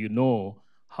itself. So you know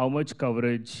how much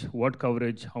coverage, what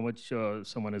coverage, how much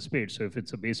someone has paid. So if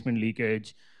it's a basement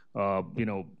leakage,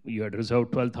 you had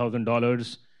reserved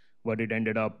 $12,000, but it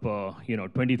ended up,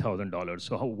 $20,000.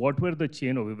 So what were the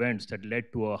chain of events that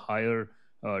led to a higher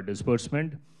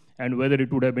disbursement, and whether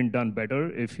it would have been done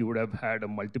better if you would have had a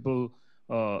multiple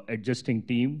adjusting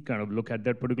team kind of look at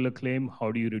that particular claim?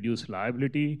 How do you reduce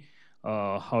liability?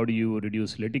 How do you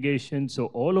reduce litigation? So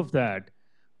all of that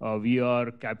we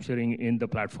are capturing in the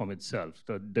platform itself.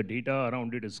 The data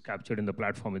around it is captured in the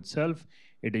platform itself.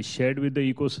 It is shared with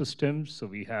the ecosystem. So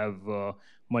we have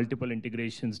multiple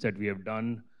integrations that we have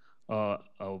done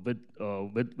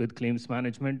with claims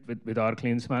management, with our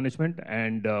claims management,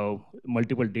 and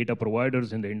multiple data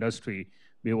providers in the industry.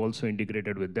 We have also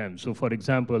integrated with them. So for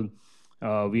example,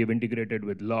 we have integrated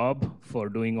with Lob for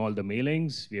doing all the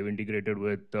mailings. We have integrated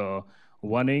with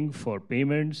Oneing for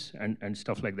payments and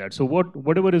stuff like that. So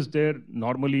whatever is there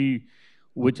normally,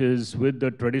 which is with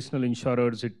the traditional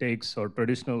insurers, it takes, or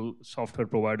traditional software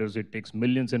providers, it takes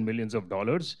millions and millions of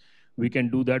dollars. We can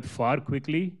do that far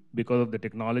quickly because of the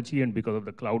technology and because of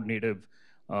the cloud native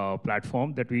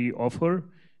platform that we offer.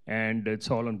 And it's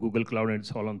all on Google Cloud, and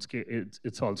it's all on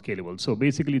it's all scalable. So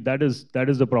basically, that is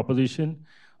the proposition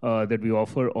that we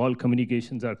offer. All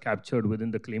communications are captured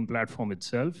within the claim platform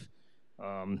itself.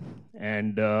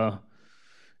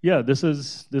 Yeah, this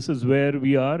is where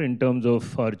we are in terms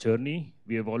of our journey.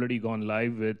 We have already gone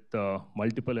live with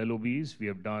multiple LOBs. We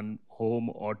have done home,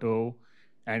 auto,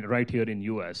 and right here in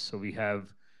US. So we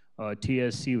have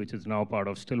TSC, which is now part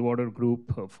of Stillwater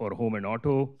Group for home and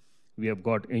auto. We have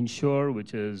got Insure,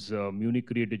 which is Munich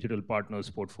Re Digital Partners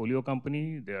portfolio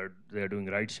company. They're doing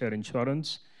rideshare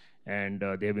insurance, and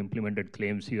they have implemented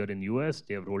claims here in US.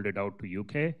 They have rolled it out to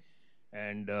UK.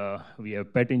 And we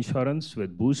have pet insurance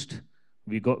with Boost.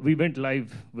 We went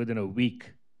live within a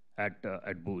week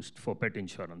at Boost for pet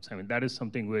insurance. I mean, that is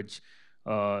something which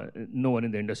no one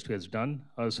in the industry has done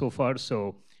so far.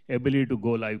 So ability to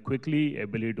go live quickly,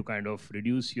 ability to kind of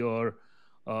reduce your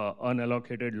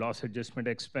unallocated loss adjustment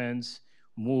expense,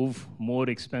 move more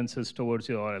expenses towards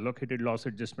your allocated loss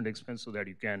adjustment expense so that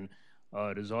you can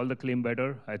resolve the claim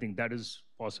better. I think that is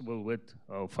possible with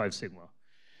Five Sigma.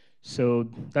 So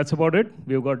that's about it.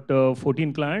 We've got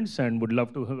 14 clients, and would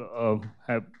love to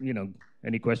have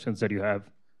any questions that you have.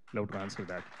 Love to answer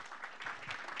that.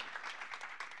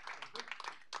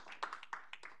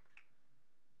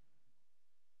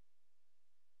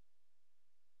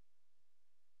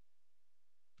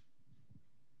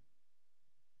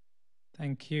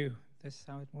 Thank you. This is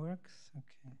how it works.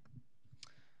 Okay.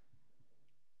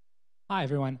 Hi,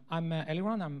 everyone. I'm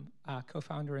Eliran. I'm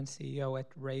co-founder and CEO at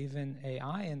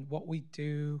RavinAI, and what we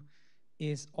do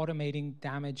is automating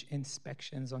damage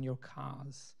inspections on your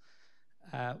cars.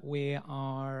 We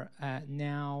are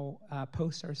now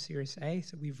post our Series A,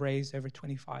 so we've raised over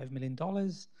 $25 million.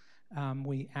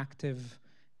 We active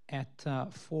at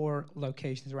 4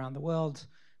 locations around the world.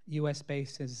 US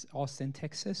based is Austin,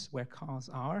 Texas, where cars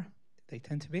are. They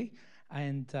tend to be.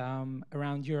 And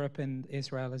around Europe and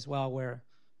Israel as well, where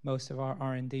most of our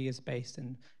R&D is based.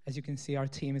 And as you can see, our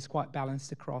team is quite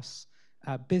balanced across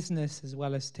business as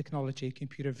well as technology,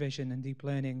 computer vision, and deep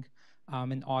learning,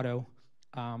 and auto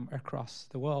across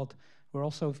the world. We're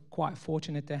also quite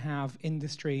fortunate to have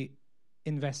industry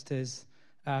investors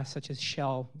such as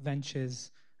Shell Ventures,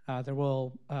 the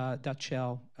Royal Dutch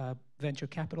Shell Venture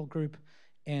Capital Group,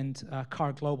 and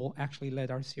Car Global actually led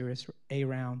our Series A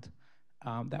round.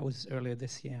 That was earlier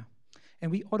this year. And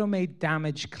we automate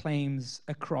damage claims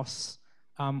across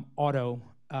the auto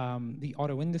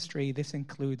industry. This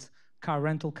includes car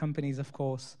rental companies, of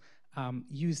course,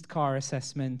 used car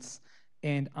assessments.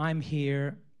 And I'm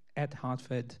here at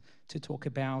Hartford to talk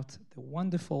about the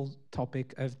wonderful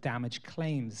topic of damage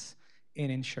claims in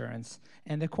insurance.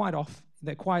 And they're quite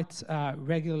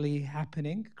regularly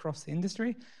happening across the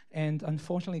industry, and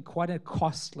unfortunately quite a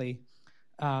costly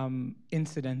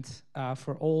incident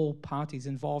for all parties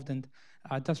involved, and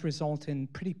does result in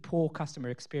pretty poor customer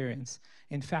experience.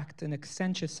 In fact, an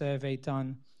Accenture survey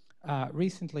done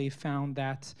recently found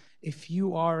that if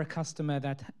you are a customer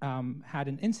that had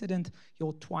an incident,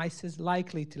 you're twice as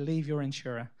likely to leave your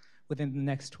insurer within the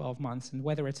next 12 months, and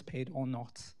whether it's paid or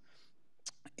not.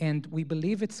 And we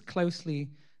believe it's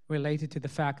closely related to the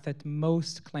fact that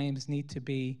most claims need to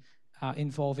be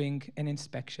involving an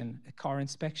inspection, a car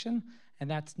inspection, and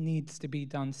that needs to be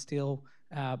done still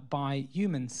by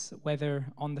humans, whether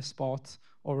on the spot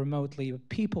or remotely.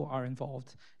 People are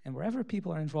involved, and wherever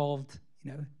people are involved,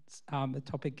 the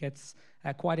topic gets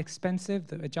quite expensive.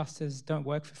 The adjusters don't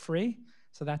work for free,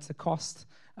 so that's a cost.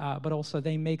 But also,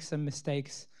 they make some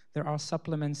mistakes. There are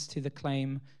supplements to the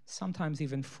claim, sometimes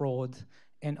even fraud,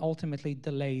 and ultimately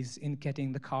delays in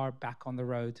getting the car back on the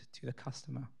road to the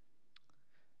customer.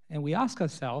 And we ask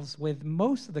ourselves, with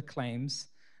most of the claims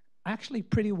actually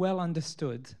pretty well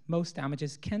understood, most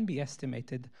damages can be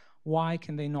estimated. Why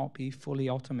can they not be fully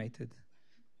automated?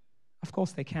 Of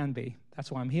course they can be.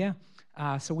 That's why I'm here.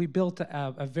 So we built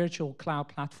a virtual cloud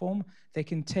platform. They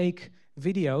can take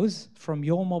videos from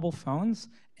your mobile phones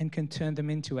and can turn them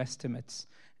into estimates.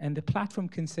 And the platform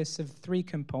consists of 3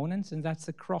 components, and that's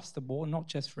across the board, not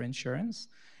just for insurance.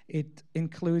 It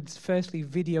includes, firstly,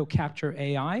 video capture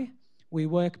AI. We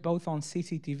work both on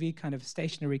CCTV, kind of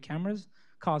stationary cameras,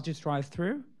 cars just drive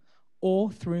through,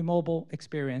 or through mobile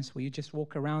experience, where you just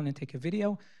walk around and take a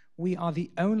video. We are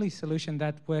the only solution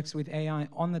that works with AI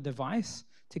on the device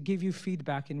to give you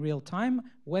feedback in real time,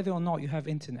 whether or not you have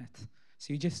internet.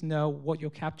 So you just know what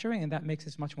you're capturing, and that makes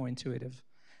it much more intuitive.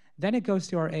 Then it goes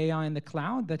to our AI in the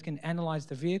cloud that can analyze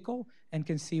the vehicle and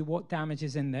can see what damage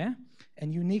is in there.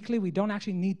 And uniquely, we don't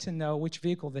actually need to know which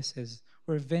vehicle this is.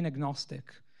 We're VIN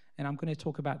agnostic. And I'm going to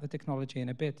talk about the technology in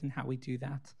a bit and how we do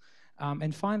that.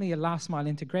 And finally, last mile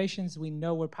integrations. We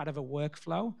know we're part of a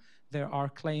workflow. There are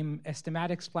claim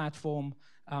estimatics platform.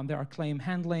 There are claim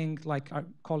handling, like our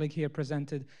colleague here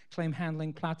presented, claim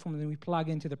handling platform that we plug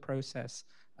into the process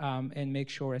and make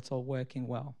sure it's all working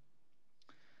well.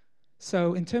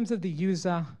 So in terms of the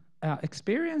user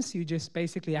experience, you just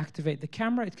basically activate the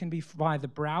camera. It can be via the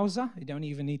browser. You don't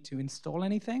even need to install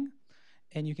anything.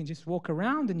 And you can just walk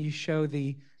around and you show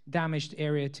the damaged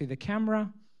area to the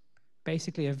camera.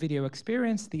 Basically a video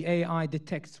experience. The AI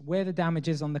detects where the damage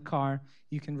is on the car.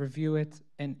 You can review it,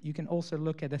 and you can also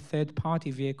look at a third-party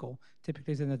vehicle.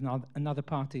 Typically, there's another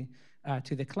party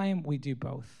to the claim. We do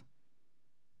both.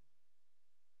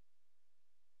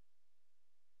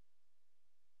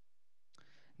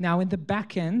 Now, in the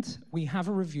back end, we have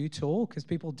a review tool because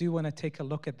people do want to take a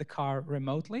look at the car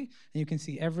remotely, and you can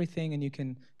see everything, and you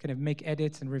can kind of make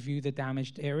edits and review the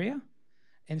damaged area.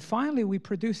 And finally, we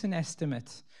produce an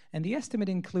estimate. And the estimate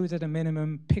includes at a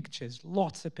minimum pictures,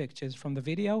 lots of pictures from the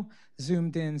video,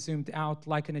 zoomed in, zoomed out,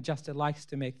 like an adjuster likes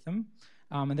to make them.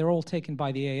 And they're all taken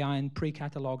by the AI and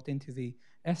pre-cataloged into the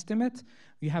estimate.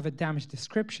 You have a damage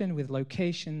description with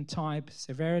location, type,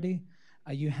 severity.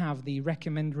 You have the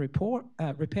recommended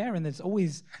repair, and there's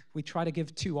always, we try to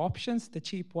give 2 options, the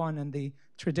cheap one and the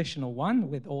traditional one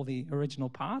with all the original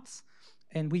parts.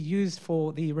 And we use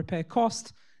for the repair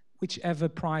cost, whichever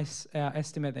price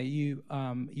estimate that you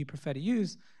prefer to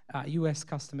use. US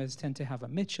customers tend to have a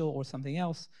Mitchell or something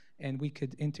else, and we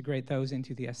could integrate those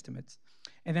into the estimates.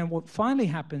 And then what finally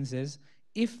happens is,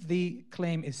 If the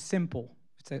claim is simple,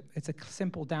 it's a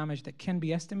simple damage that can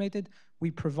be estimated, we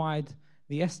provide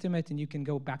the estimate, and you can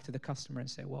go back to the customer and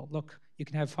say, well, look, you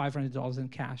can have $500 in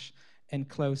cash and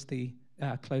close the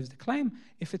claim.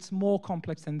 If it's more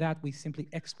complex than that, we simply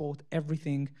export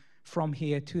everything from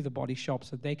here to the body shop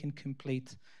so they can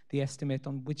complete the estimate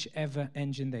on whichever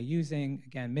engine they're using,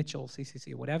 again, Mitchell,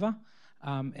 CCC, whatever,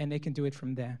 and they can do it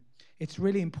from there. It's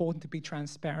really important to be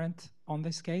transparent on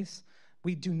this case.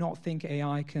 We do not think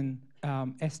AI can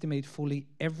estimate fully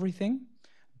everything,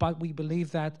 but we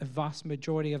believe that a vast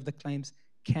majority of the claims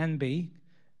can be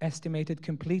estimated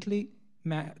completely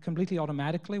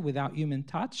automatically without human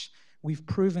touch. We've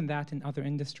proven that in other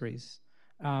industries.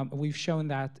 We've shown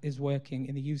that is working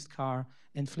in the used car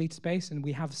and fleet space, and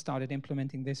we have started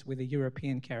implementing this with a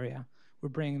European carrier. We're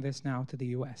bringing this now to the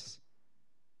US.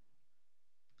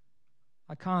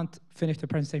 I can't finish the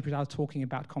presentation without talking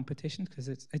about competition because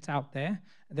it's out there.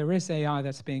 There is AI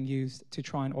that's being used to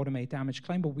try and automate damage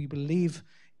claim, but we believe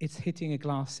it's hitting a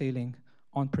glass ceiling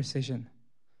on precision.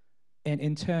 And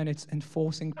in turn, it's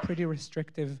enforcing pretty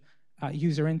restrictive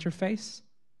user interface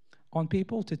on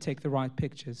people to take the right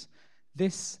pictures.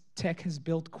 This tech has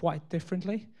built quite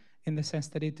differently in the sense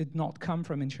that it did not come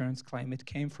from insurance claim. It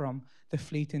came from the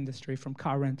fleet industry, from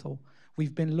car rental.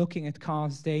 We've been looking at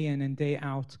cars day in and day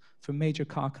out for major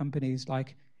car companies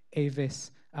like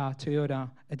Avis, Toyota,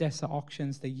 Odessa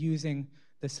Auctions. They're using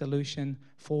the solution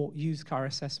for used car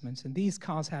assessments. And these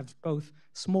cars have both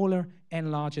smaller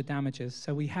and larger damages.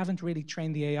 So we haven't really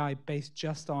trained the AI based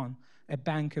just on a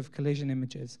bank of collision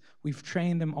images. We've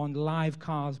trained them on live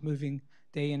cars moving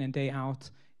day in and day out,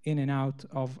 in and out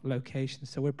of locations.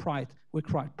 So we're quite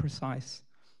precise.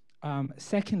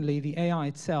 Secondly, the AI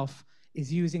itself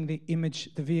is using the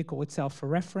vehicle itself for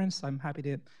reference. I'm happy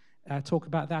to talk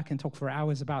about that. I can talk for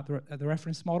hours about the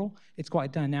reference model. It's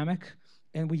quite dynamic,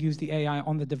 and we use the AI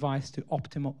on the device to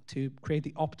create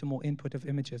the optimal input of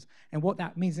images. And what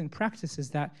that means in practice is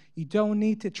that you don't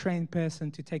need to train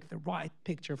person to take the right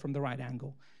picture from the right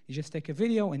angle. You just take a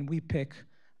video, and we pick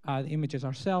the images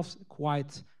ourselves,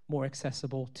 quite more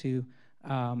accessible to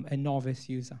a novice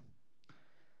user.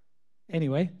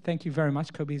 Anyway, thank you very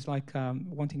much. Kobi's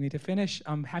wanting me to finish.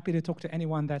 I'm happy to talk to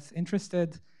anyone that's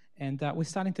interested. And we're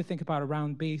starting to think about a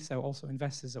round B, so also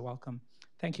investors are welcome.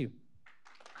 Thank you.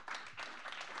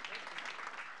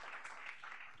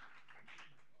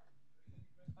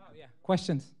 Oh, yeah.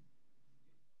 Questions?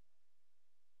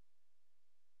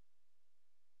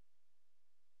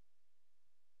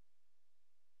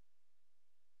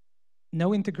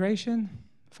 No integration,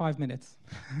 5 minutes.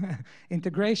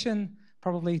 Integration,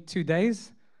 probably 2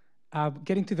 days.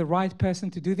 Getting to the right person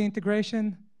to do the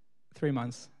integration, 3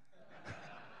 months.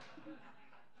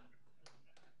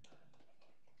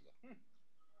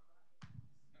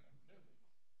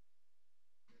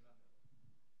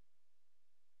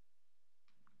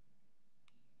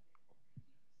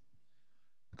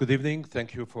 Good evening.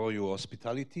 Thank you for your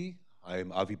hospitality.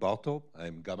 I'm Avi Bartov.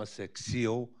 I'm GamaSec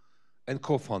CEO and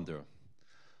co-founder.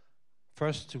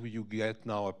 First, you get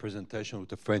now a presentation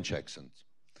with a French accent.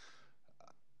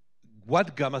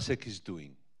 What GamaSec is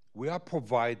doing, we are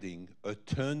providing a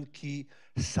turnkey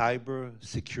cyber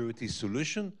security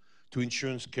solution to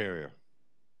insurance carrier.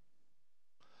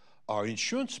 Our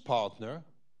insurance partner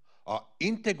are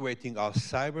integrating our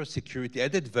cyber security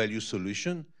added value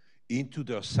solution into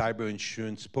their cyber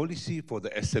insurance policy for the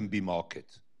SMB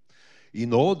market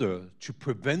in order to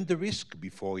prevent the risk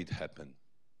before it happens.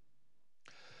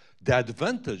 The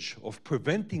advantage of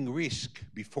preventing risk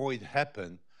before it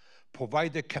happens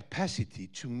provides the capacity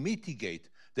to mitigate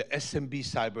the SMB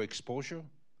cyber exposure,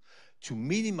 to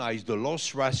minimize the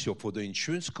loss ratio for the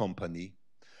insurance company,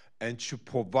 and to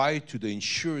provide to the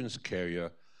insurance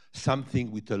carrier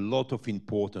something with a lot of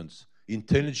importance,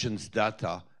 intelligence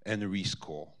data and risk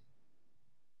score.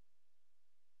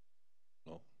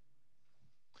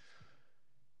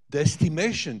 The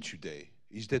estimation today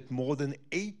is that more than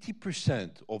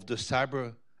 80% of the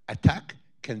cyber attack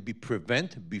can be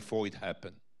prevented before it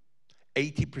happens.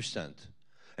 80%.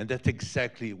 And that's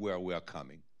exactly where we are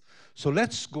coming. So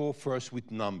let's go first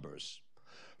with numbers.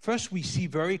 First, we see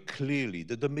very clearly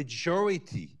that the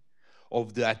majority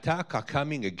of the attack are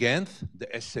coming against the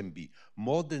SMB.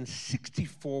 More than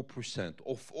 64%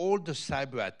 of all the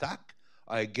cyber attack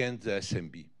are against the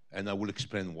SMB, and I will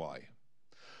explain why.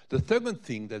 The second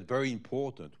thing that's very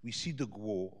important, we see the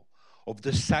growth of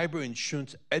the cyber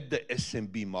insurance at the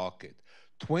SMB market.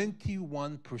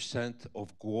 21%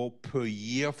 of growth per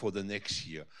year for the next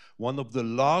year. One of the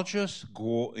largest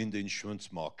growth in the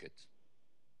insurance market.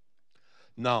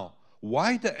 Now,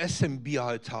 why the SMB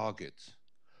are a target?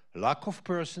 Lack of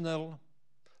personnel,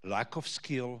 lack of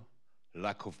skill,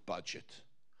 lack of budget.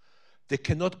 They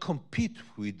cannot compete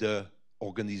with the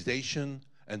organization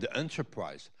and the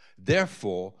enterprise.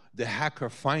 Therefore, the hacker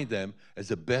find them as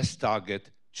the best target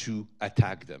to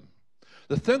attack them.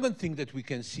 The third thing that we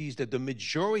can see is that the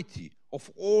majority of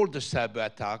all the cyber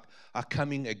attacks are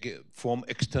coming from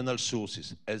external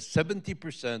sources, as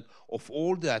 70% of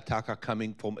all the attacks are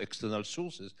coming from external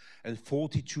sources, and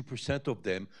 42% of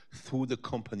them through the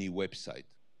company website.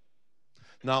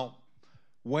 Now,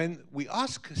 when we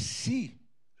ask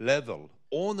C-level,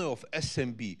 owner of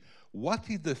SMB, what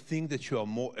is the thing that you are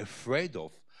more afraid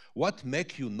of? What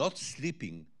makes you not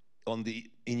sleeping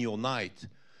in your night?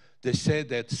 They say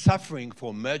that suffering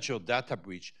from major data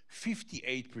breach,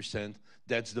 58%,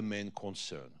 that's the main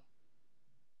concern.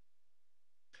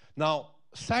 Now,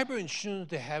 cyber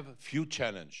insurance, they have a few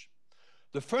challenges.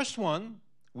 The first one,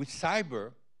 with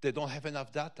cyber, they don't have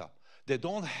enough data. They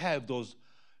don't have those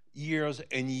years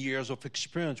and years of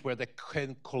experience where they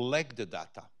can collect the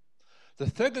data. The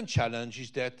second challenge is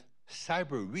that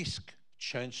cyber risk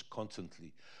changes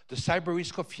constantly. The cyber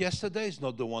risk of yesterday is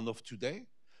not the one of today.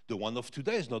 The one of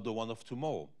today is not the one of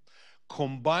tomorrow.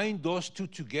 Combine those two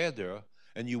together,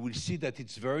 and you will see that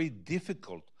it's very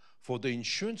difficult for the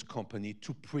insurance company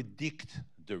to predict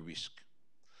the risk.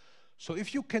 So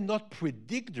if you cannot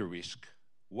predict the risk,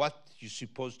 what you're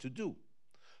supposed to do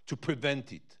to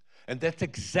prevent it? And that's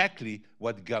exactly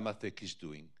what GamaSec is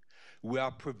doing. We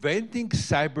are preventing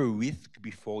cyber risk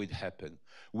before it happens.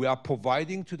 We are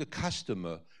providing to the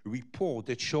customer reports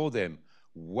that show them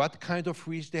what kind of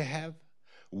risk they have,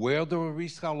 where the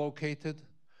risks are located,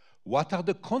 what are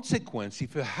the consequences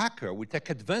if a hacker will take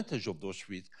advantage of those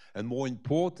risks, and more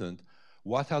important,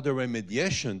 what are the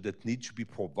remediation that need to be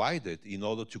provided in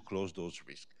order to close those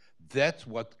risks. That's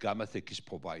what GamaSec is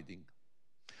providing.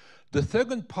 The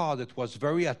second part that was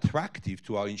very attractive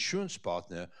to our insurance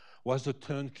partner was the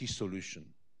turnkey solution.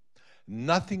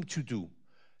 Nothing to do,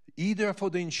 either for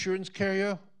the insurance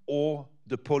carrier or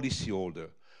the policyholder.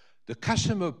 The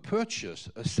customer purchases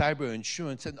a cyber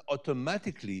insurance and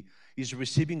automatically is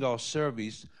receiving our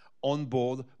service on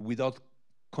board without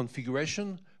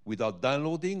configuration, without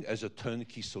downloading, as a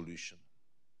turnkey solution.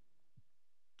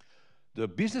 The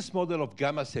business model of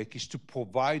GamaSec is to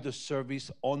provide a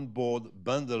service on board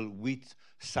bundle with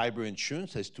cyber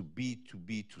insurance as to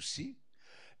B2B to C.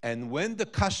 And when the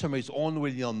customer is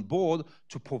already on board,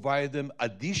 to provide them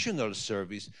additional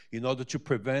service in order to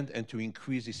prevent and to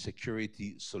increase the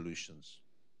security solutions.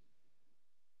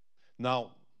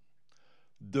 Now,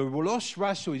 the loss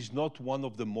ratio is not one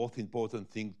of the most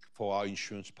important things for our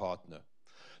insurance partner.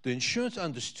 The insurance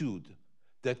understood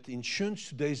that insurance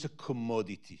today is a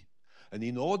commodity. And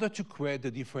in order to create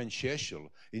the differentiation,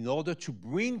 in order to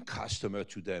bring customer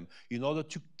to them, in order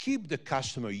to keep the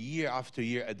customer year after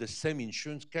year at the same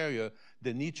insurance carrier,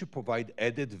 they need to provide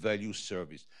added value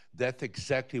service. That's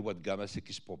exactly what GamaSec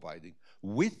is providing,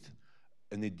 with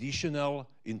an additional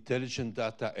intelligent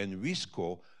data and risk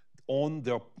score on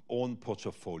their own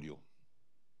portfolio.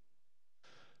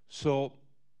 So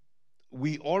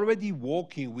we already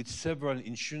working with several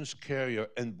insurance carrier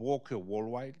and broker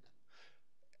worldwide.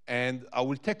 And I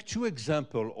will take two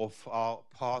examples of our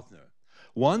partner.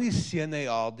 One is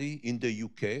CNARD in the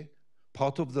UK,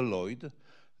 part of the Lloyd.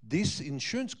 This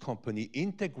insurance company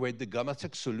integrates the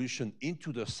GamaSec solution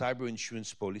into the cyber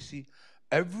insurance policy.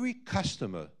 Every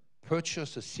customer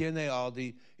purchase a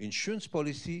CNARD insurance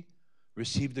policy,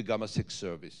 receive the GamaSec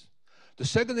service. The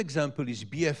second example is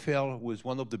BFL, who is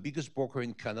one of the biggest brokers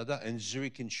in Canada, and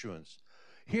Zurich Insurance.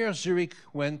 Here, Zurich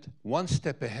went one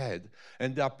step ahead,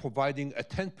 and they are providing a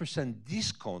 10%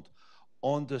 discount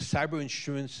on the cyber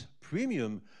insurance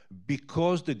premium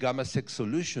because the GamaSec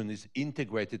solution is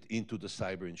integrated into the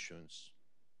cyber insurance.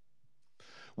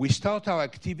 We start our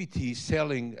activity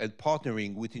selling and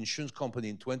partnering with insurance company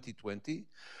in 2020.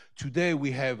 Today,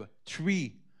 we have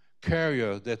 3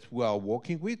 carriers that we are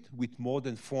working with more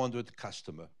than 400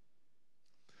 customers.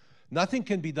 Nothing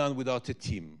can be done without a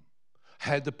team.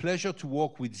 Had the pleasure to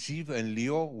work with Ziv and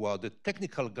Leo, who are the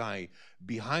technical guy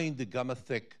behind the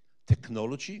GamaSec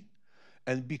technology.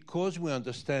 And because we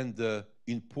understand the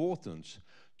importance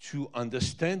to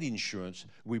understand insurance,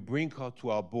 we bring to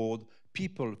our board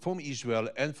people from Israel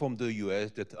and from the US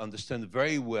that understand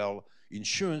very well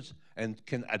insurance and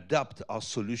can adapt our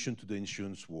solution to the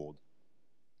insurance world.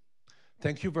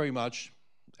 Thank you very much.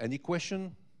 Any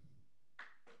question?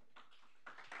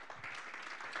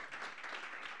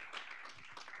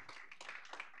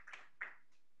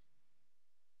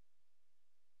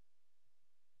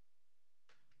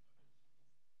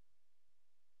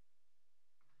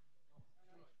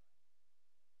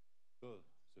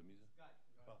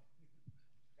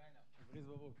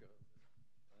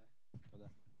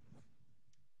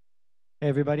 Hey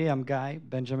everybody, I'm Guy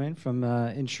Benjamin from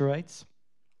Insurights.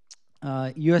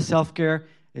 US healthcare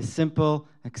is simple,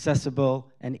 accessible,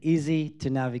 and easy to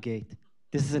navigate.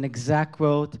 This is an exact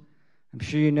quote. I'm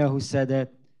sure you know who said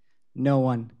it. No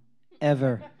one,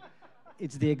 ever.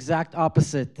 It's the exact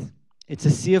opposite. It's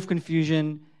a sea of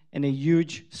confusion and a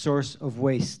huge source of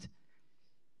waste.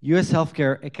 US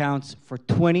healthcare accounts for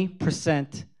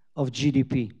 20% of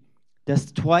GDP.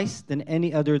 That's twice than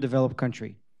any other developed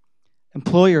country.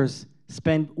 Employers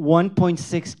spend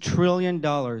 $1.6 trillion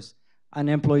on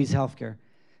employees' healthcare.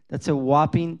 That's a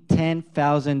whopping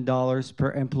 $10,000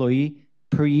 per employee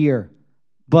per year.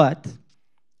 But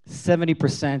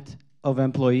 70% of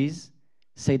employees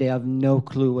say they have no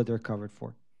clue what they're covered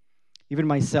for. Even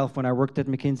myself, when I worked at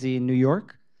McKinsey in New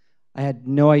York, I had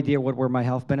no idea what were my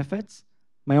health benefits.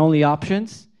 My only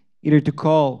options, either to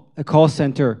call a call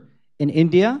center in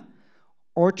India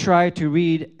or try to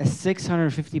read a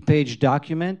 650-page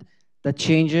document that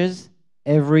changes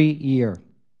every year.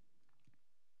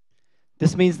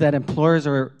 This means that employers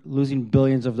are losing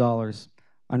billions of dollars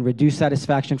on reduced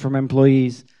satisfaction from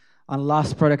employees, on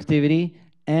lost productivity,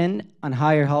 and on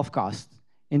higher health costs.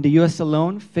 In the US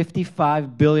alone,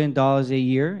 $55 billion a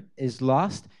year is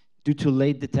lost due to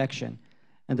late detection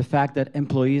and the fact that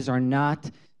employees are not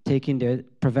taking their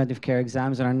preventive care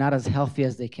exams and are not as healthy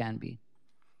as they can be.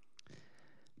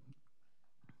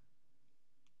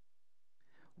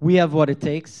 We have what it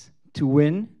takes to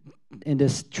win in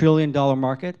this trillion-dollar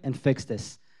market and fix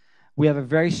this. We have a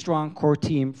very strong core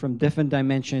team from different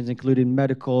dimensions, including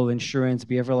medical, insurance,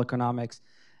 behavioral economics,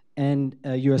 and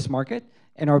US market,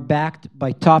 and are backed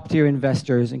by top-tier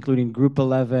investors, including Group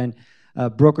 11,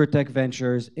 Broker Tech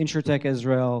Ventures, InsurTech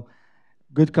Israel,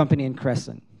 Good Company, and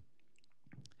Crescent.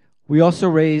 We also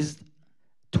raised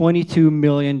 $22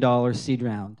 million seed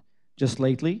round just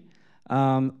lately,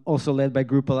 also led by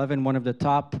Group 11, one of the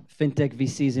top fintech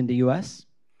VCs in the US.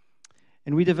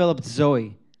 And we developed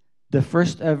Zoe, the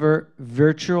first ever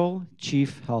virtual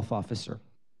chief health officer.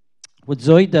 What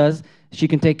Zoe does, she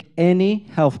can take any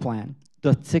health plan,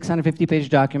 the 650-page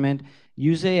document,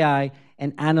 use AI,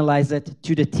 and analyze it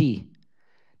to the T.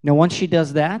 Now, once she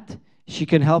does that, she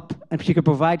can help and she can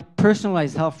provide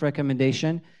personalized health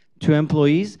recommendation to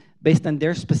employees based on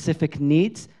their specific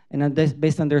needs and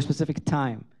based on their specific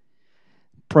time,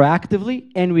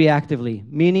 proactively and reactively,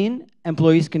 meaning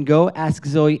employees can go ask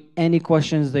Zoe any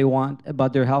questions they want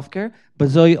about their healthcare, but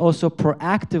Zoe also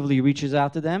proactively reaches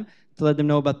out to them to let them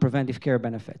know about preventive care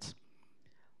benefits.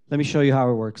 Let me show you how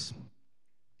it works.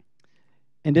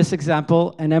 In this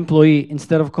example, an employee,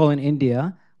 instead of calling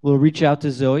India, will reach out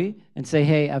to Zoe and say,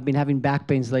 hey, I've been having back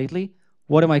pains lately.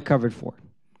 What am I covered for?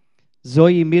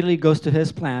 Zoe immediately goes to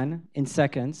his plan in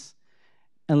seconds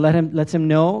and lets him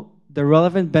know the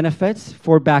relevant benefits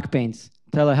for back pains,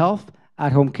 telehealth,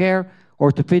 at-home care,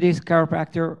 orthopedics,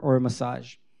 chiropractor, or a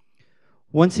massage.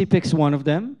 Once he picks one of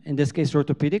them, in this case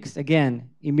orthopedics, again,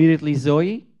 immediately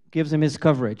Zoe gives him his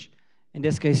coverage. In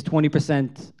this case,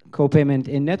 20% copayment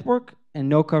in-network and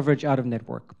no coverage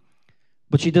out-of-network.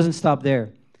 But she doesn't stop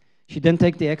there. She then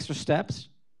takes the extra steps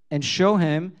and show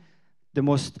him the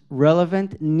most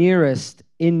relevant, nearest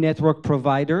in-network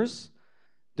providers,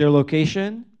 their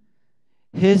location,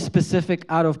 his specific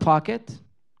out-of-pocket,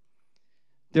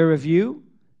 their review,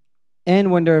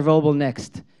 and when they're available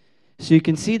next. So you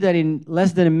can see that in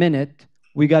less than a minute,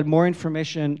 we got more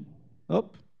information. Oh.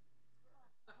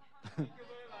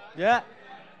 Yeah.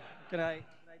 Can I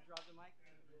drop the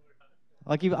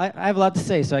mic? I have a lot to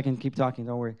say, so I can keep talking,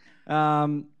 don't worry.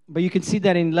 But you can see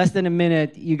that in less than a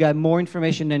minute, you got more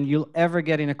information than you'll ever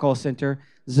get in a call center.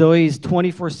 Zoe is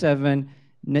 24/7.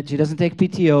 She doesn't take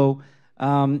PTO.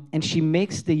 And she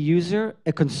makes the user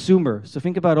a consumer. So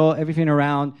think about everything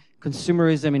around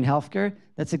consumerism in healthcare.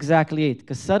 That's exactly it.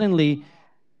 Because suddenly,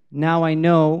 now I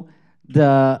know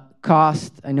the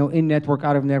cost, I know in-network,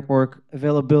 out-of-network,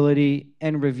 availability,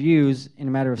 and reviews in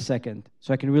a matter of seconds.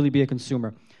 So I can really be a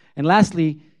consumer. And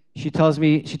lastly, she tells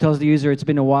the user it's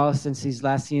been a while since he's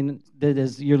last did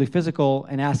his yearly physical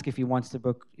and ask if he wants to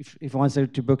book, if he wants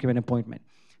to book him an appointment.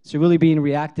 So really being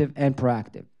reactive and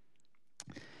proactive.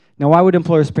 Now, why would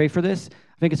employers pay for this?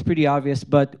 I think it's pretty obvious,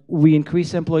 but we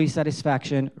increase employee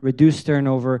satisfaction, reduce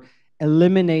turnover,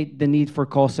 eliminate the need for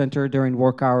call center during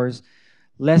work hours,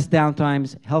 less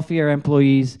downtimes, healthier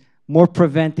employees, more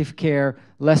preventive care,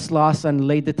 less loss on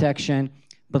late detection.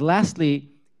 But lastly,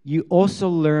 you also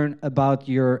learn about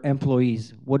your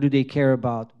employees. What do they care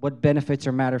about? What benefits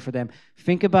are matter for them?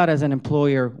 Think about as an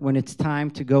employer when it's time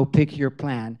to go pick your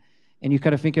plan, and you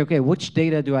kind of think, okay, which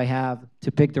data do I have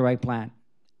to pick the right plan?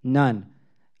 None.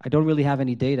 I don't really have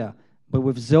any data. But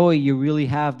with Zoe, you really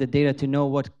have the data to know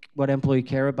what employee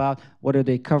care about, what are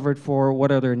they covered for,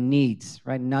 what are their needs,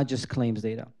 right? Not just claims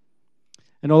data.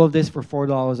 And all of this for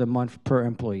 $4 a month per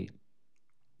employee.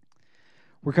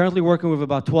 We're currently working with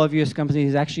about 12 US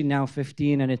companies, actually now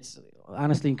 15, and it's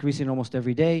honestly increasing almost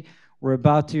every day. We're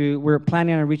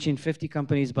planning on reaching 50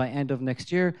 companies by end of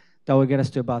next year. That will get us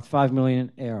to about 5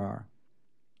 million ARR.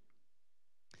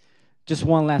 Just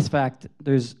one last fact,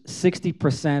 there's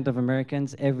 60% of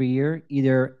Americans every year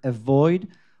either avoid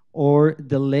or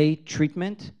delay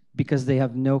treatment because they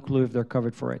have no clue if they're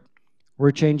covered for it.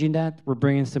 We're changing that. We're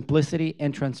bringing simplicity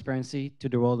and transparency to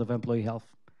the world of employee health.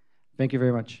 Thank you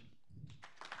very much.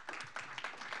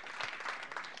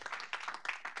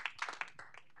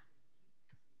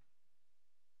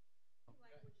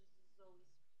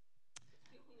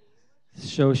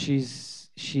 So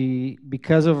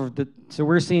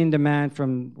we're seeing demand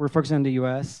from, we're focusing on the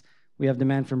US. We have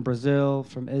demand from Brazil,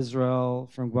 from Israel,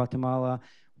 from Guatemala.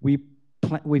 We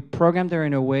programmed her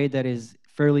in a way that is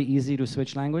fairly easy to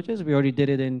switch languages. We already did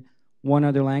it in one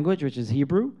other language, which is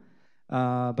Hebrew,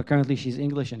 but currently she's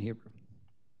English and Hebrew.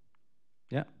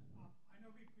 Yeah. I know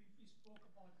we briefly spoke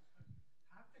about this, but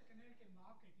half the Connecticut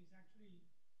market is actually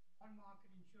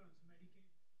non-market insurance, Medicaid,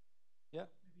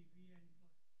 yeah, maybe VA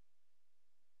employees.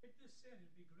 Fit this in,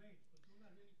 it'd be great, but those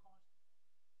are really costly.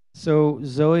 So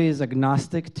Zoe is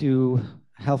agnostic to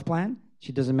health plan.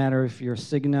 She doesn't matter if you're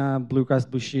Cigna, Blue Cross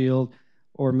Blue Shield,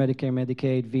 or Medicare,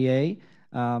 Medicaid, VA.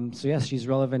 So yes, she's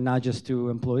relevant not just to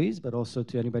employees, but also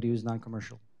to anybody who's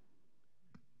non-commercial.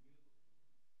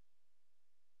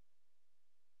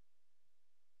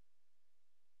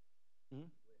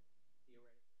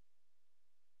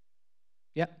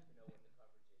 Yeah,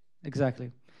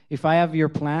 exactly. If I have your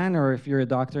plan, or if you're a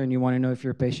doctor and you want to know if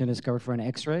your patient is covered for an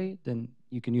X-ray, then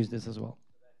you can use this as well.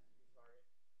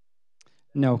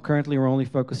 No, currently we're only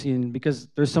focusing, because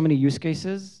there's so many use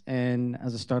cases, and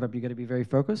as a startup, you got to be very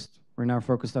focused. We're now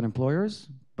focused on employers,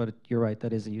 but you're right,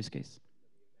 that is a use case.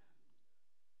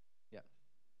 Yeah.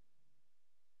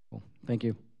 Cool. Thank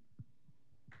you.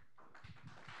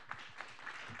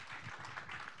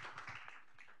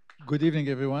 Good evening,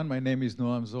 everyone. My name is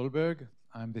Noam Zolberg.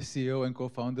 I'm the CEO and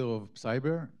co-founder of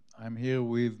Psyber. I'm here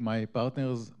with my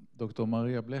partners, Dr.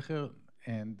 Maria Blecher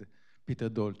and Peter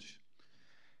Dolch.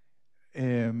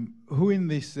 Who in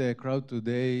this crowd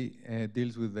today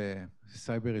deals with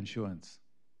cyber insurance?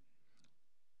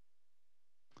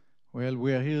 Well,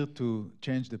 we are here to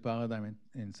change the paradigm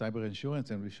in cyber insurance,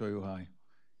 and we'll show you how.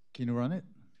 Can you run it?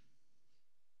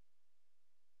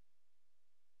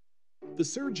 The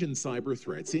surge in cyber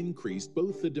threats increased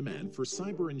both the demand for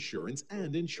cyber insurance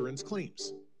and insurance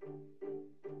claims.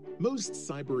 Most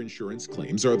cyber insurance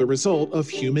claims are the result of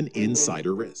human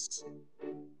insider risks.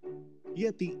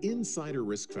 Yet the insider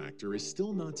risk factor is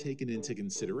still not taken into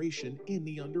consideration in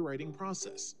the underwriting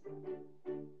process.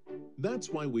 That's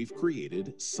why we've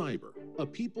created Psyber, a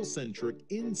people-centric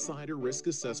insider risk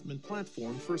assessment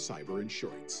platform for cyber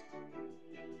insurance.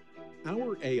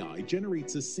 Our AI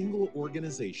generates a single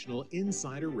organizational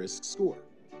insider risk score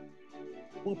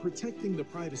while protecting the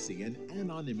privacy and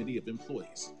anonymity of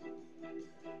employees.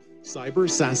 Cyber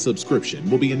SaaS subscription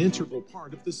will be an integral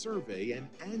part of the survey and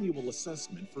annual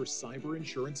assessment for cyber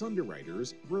insurance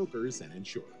underwriters, brokers, and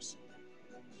insurers.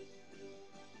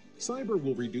 Cyber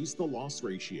will reduce the loss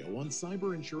ratio on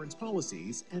cyber insurance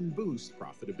policies and boost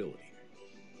profitability.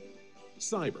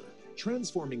 Cyber,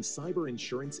 transforming cyber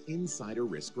insurance insider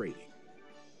risk rating.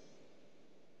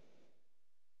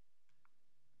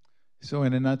 So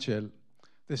in a nutshell,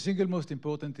 the single most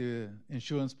important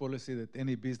insurance policy that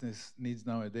any business needs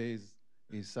nowadays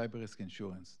is cyber risk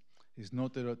insurance. There's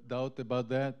not a doubt about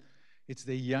that. It's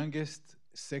the youngest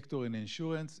sector in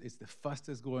insurance. It's the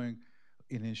fastest growing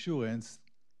in insurance,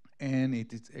 and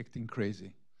it is acting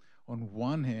crazy. On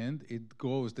one hand, it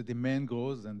grows, the demand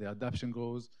grows, and the adoption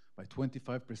grows by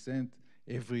 25%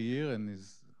 every year, and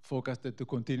is forecasted to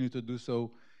continue to do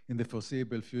so in the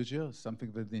foreseeable future,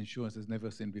 something that the insurance has never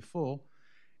seen before.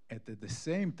 At the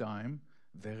same time,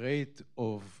 the rate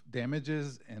of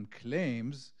damages and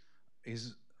claims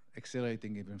is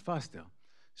accelerating even faster.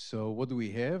 So what do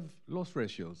we have? Loss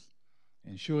ratios.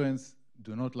 Insurance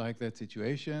do not like that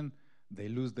situation. They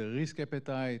lose their risk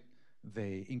appetite.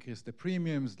 They increase the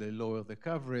premiums. They lower the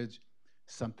coverage.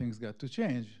 Something's got to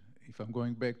change. If I'm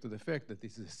going back to the fact that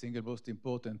this is the single most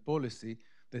important policy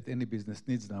that any business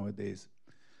needs nowadays.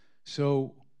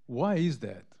 So why is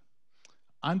that?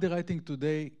 Underwriting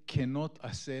today cannot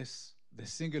assess the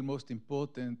single most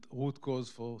important root cause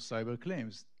for cyber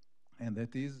claims, and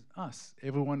that is us.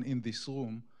 Everyone in this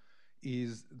room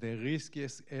is the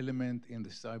riskiest element in the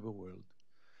cyber world.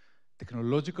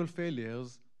 Technological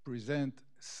failures present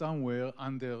somewhere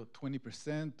under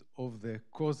 20% of the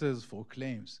causes for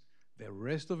claims. The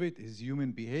rest of it is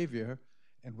human behavior,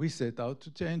 and we set out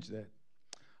to change that.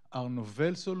 Our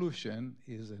novel solution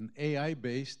is an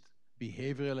AI-based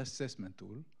behavioral assessment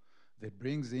tool that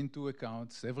brings into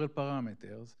account several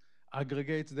parameters,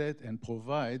 aggregates that, and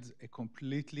provides a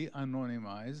completely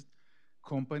anonymized,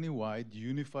 company-wide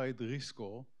unified risk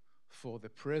score for the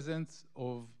presence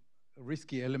of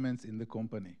risky elements in the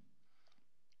company.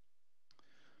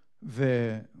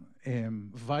 The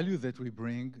value that we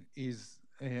bring is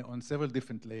on several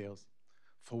different layers.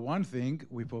 For one thing,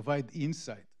 we provide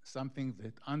insight, something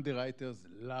that underwriters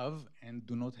love and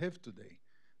do not have today.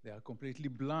 They are completely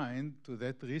blind to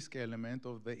that risk element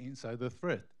of the insider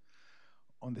threat.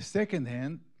 On the second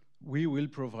hand, we will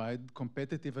provide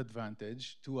competitive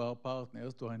advantage to our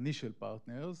partners, to our initial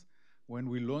partners, when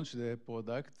we launch the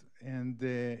product and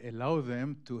allow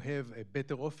them to have a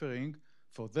better offering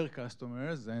for their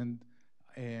customers and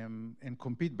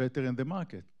compete better in the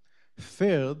market.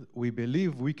 Third, we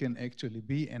believe we can actually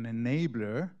be an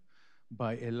enabler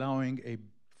by allowing a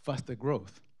faster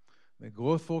growth. The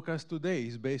growth forecast today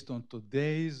is based on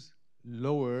today's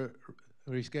lower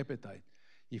risk appetite.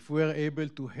 If we're able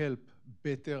to help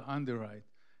better underwrite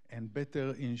and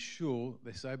better insure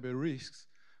the cyber risks,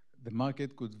 the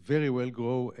market could very well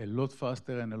grow a lot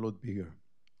faster and a lot bigger.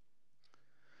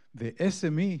 The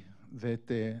SME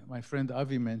that my friend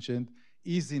Avi mentioned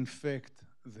is in fact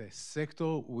the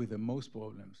sector with the most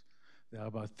problems. There are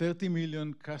about 30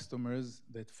 million customers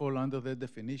that fall under that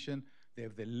definition. They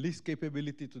have the least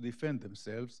capability to defend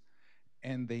themselves,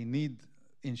 and they need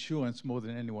insurance more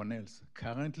than anyone else.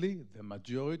 Currently, the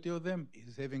majority of them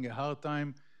is having a hard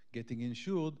time getting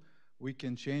insured. We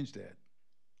can change that.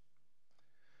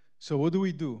 So what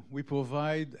do? We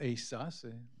provide a SaaS,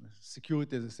 a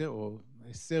security as a service, or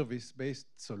a service-based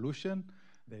solution.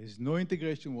 There is no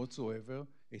integration whatsoever.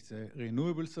 It's a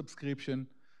renewable subscription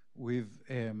with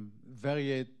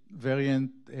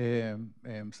variant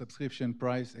subscription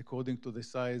price according to the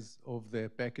size of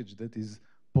the package that is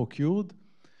procured.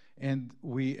 And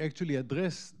we actually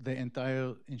address the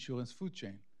entire insurance food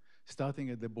chain, starting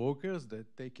at the brokers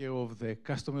that take care of the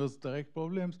customers' direct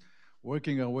problems,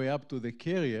 working our way up to the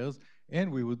carriers,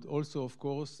 and we would also, of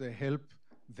course, help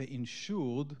the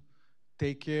insured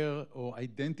take care or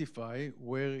identify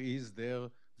where is their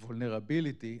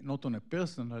vulnerability, not on a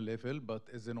personal level, but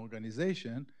as an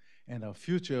organization. And our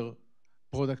future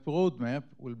product roadmap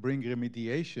will bring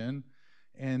remediation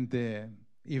and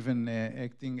even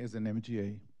acting as an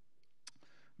MGA.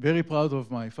 Very proud of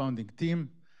my founding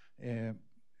team,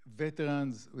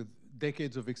 veterans with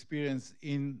decades of experience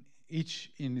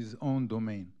each in his own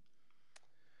domain.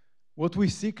 What we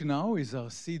seek now is our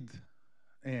seed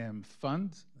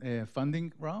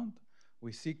funding round.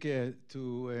 We seek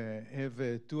to have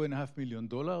 $2.5 million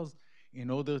in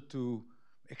order to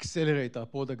accelerate our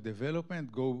product development,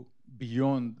 go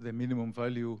beyond the minimum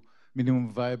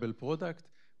viable product.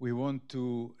 We want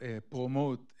to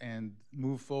promote and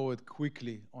move forward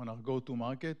quickly on our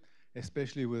go-to-market,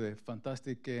 especially with the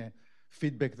fantastic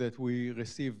feedback that we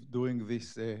received during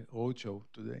this roadshow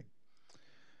today.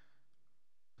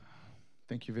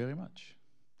 Thank you very much.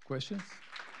 Questions?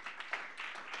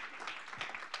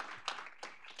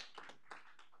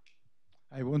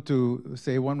 I want to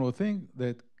say one more thing,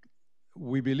 that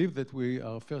we believe that we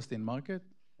are first in market,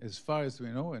 as far as we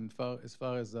know, and as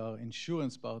far as our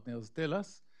insurance partners tell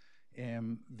us.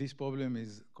 This problem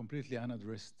is completely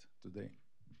unaddressed today.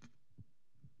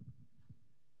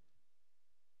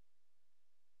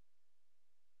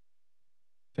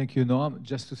 Thank you, Noam.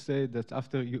 Just to say that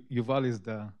after Yuval is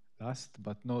the last,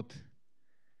 but not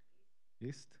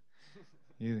least.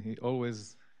 He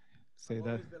always say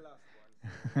that. The last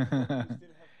one. So we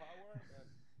still have power.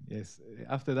 Yes.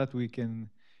 After that, we can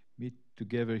meet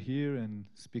together here and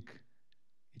speak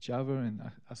each other and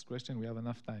ask questions. We have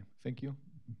enough time. Thank you.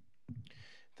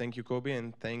 Thank you, Kobi,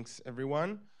 and thanks,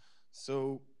 everyone.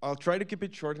 So I'll try to keep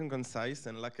it short and concise,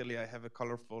 and luckily I have a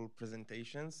colorful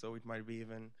presentation, so it might be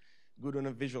even good on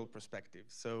a visual perspective.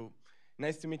 So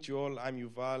nice to meet you all. I'm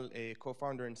Yuval, a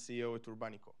co-founder and CEO at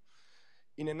Urbanico.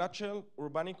 In a nutshell,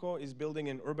 Urbanico is building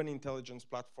an urban intelligence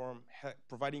platform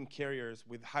providing carriers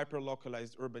with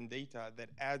hyper-localized urban data that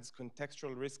adds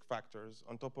contextual risk factors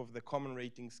on top of the common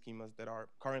rating schemas that are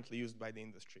currently used by the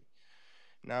industry.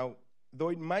 Now, though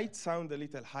it might sound a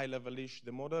little high-level-ish,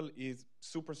 the model is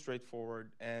super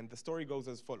straightforward, and the story goes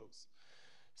as follows.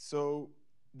 So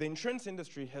the insurance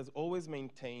industry has always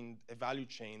maintained a value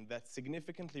chain that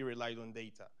significantly relied on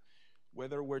data.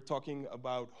 Whether we're talking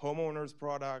about homeowners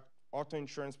product, auto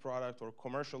insurance product or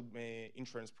commercial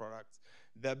insurance products,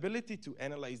 the ability to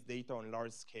analyze data on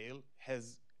large scale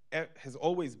has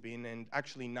always been, and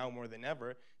actually now more than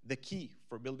ever, the key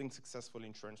for building successful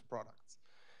insurance products.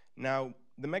 Now,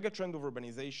 the megatrend of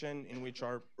urbanization, in which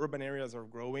our urban areas are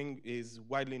growing, is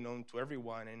widely known to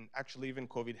everyone, and actually even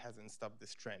COVID hasn't stopped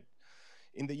this trend.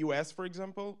 In the US, for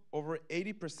example, over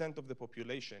 80% of the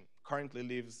population currently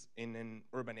lives in an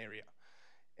urban area.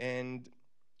 And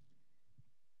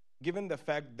given the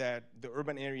fact that the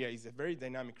urban area is a very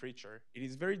dynamic creature, it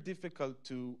is very difficult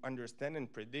to understand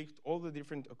and predict all the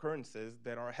different occurrences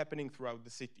that are happening throughout the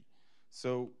city.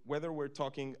 So whether we're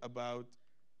talking about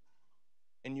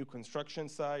a new construction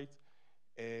site,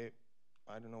 I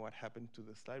don't know what happened to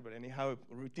the slide, but anyhow,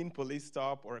 a routine police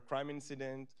stop or a crime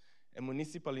incident, a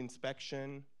municipal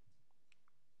inspection,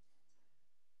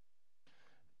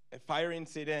 a fire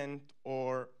incident,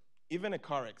 or even a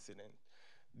car accident,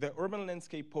 the urban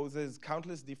landscape poses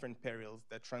countless different perils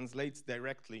that translates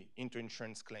directly into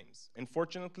insurance claims.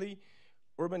 Unfortunately,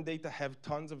 urban data have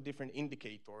tons of different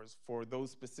indicators for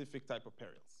those specific type of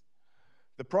perils.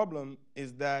 The problem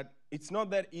is that it's not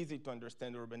that easy to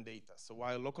understand urban data. So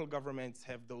while local governments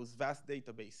have those vast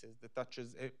databases that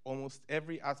touches almost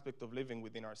every aspect of living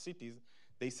within our cities,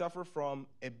 they suffer from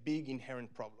a big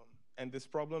inherent problem. And this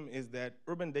problem is that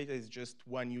urban data is just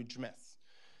one huge mess.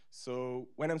 So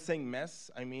when I'm saying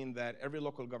mess, I mean that every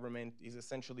local government is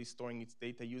essentially storing its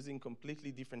data using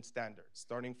completely different standards,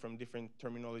 starting from different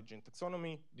terminology and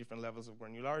taxonomy, different levels of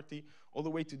granularity, all the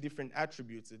way to different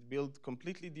attributes that build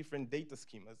completely different data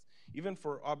schemas, even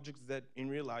for objects that in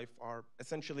real life are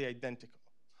essentially identical.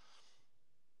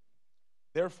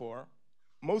 Therefore,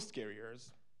 most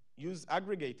carriers use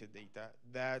aggregated data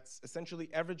that's essentially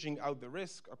averaging out the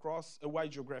risk across a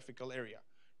wide geographical area.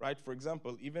 Right? For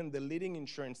example, even the leading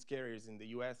insurance carriers in the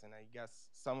US, and I guess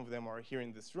some of them are here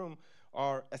in this room,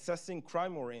 are assessing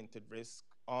crime-oriented risk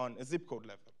on a zip code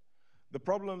level. The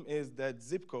problem is that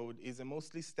zip code is a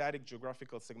mostly static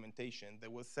geographical segmentation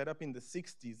that was set up in the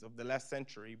 60s of the last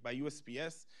century by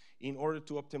USPS in order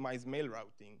to optimize mail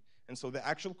routing. And so the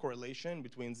actual correlation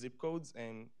between zip codes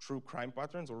and true crime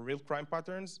patterns or real crime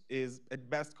patterns is at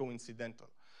best coincidental.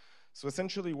 So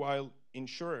essentially, while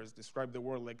insurers describe the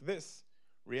world like this,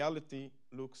 reality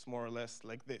looks more or less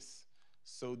like this,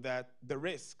 so that the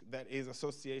risk that is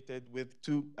associated with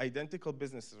two identical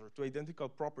businesses or two identical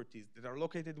properties that are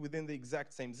located within the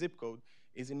exact same zip code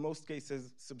is in most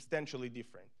cases substantially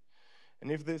different.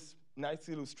 And if this nice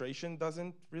illustration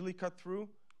doesn't really cut through,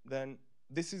 then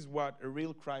this is what a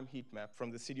real crime heat map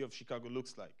from the city of Chicago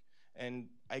looks like. And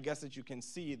I guess that you can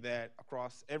see that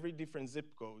across every different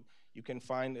zip code, you can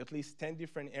find at least 10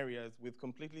 different areas with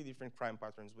completely different crime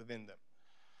patterns within them.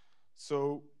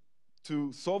 So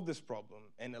to solve this problem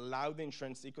and allow the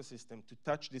insurance ecosystem to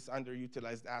touch this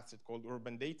underutilized asset called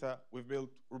urban data, we've built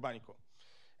Urbanico.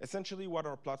 Essentially, what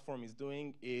our platform is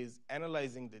doing is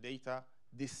analyzing the data,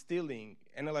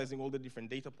 analyzing all the different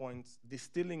data points,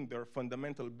 distilling their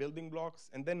fundamental building blocks,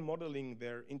 and then modeling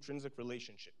their intrinsic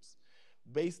relationships.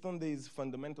 Based on these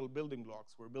fundamental building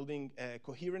blocks, we're building a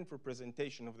coherent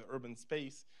representation of the urban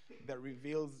space that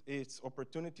reveals its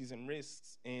opportunities and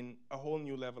risks in a whole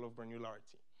new level of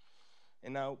granularity.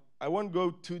 And now, I won't go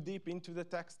too deep into the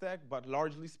tech stack, but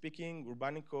largely speaking,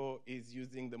 Urbanico is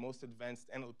using the most advanced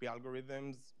NLP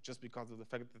algorithms just because of the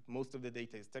fact that most of the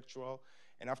data is textual.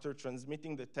 And after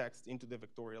transmitting the text into the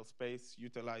vectorial space,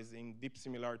 utilizing deep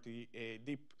similarity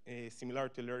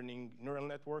learning neural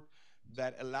network,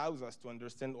 that allows us to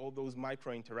understand all those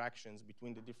micro interactions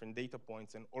between the different data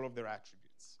points and all of their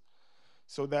attributes.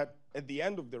 So that at the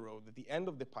end of the road, at the end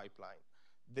of the pipeline,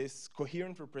 this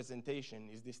coherent representation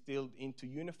is distilled into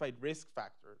unified risk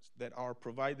factors that are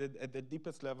provided at the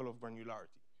deepest level of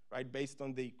granularity, right? Based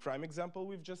on the crime example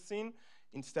we've just seen,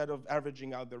 instead of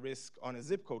averaging out the risk on a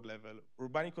zip code level,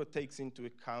 Urbanico takes into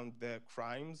account the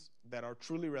crimes that are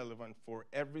truly relevant for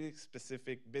every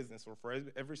specific business or for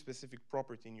every specific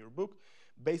property in your book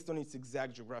based on its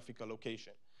exact geographical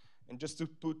location. And just to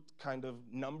put kind of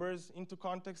numbers into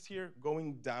context here,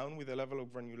 going down with a level of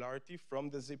granularity from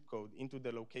the zip code into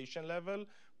the location level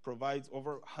provides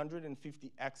over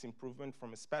 150x improvement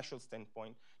from a spatial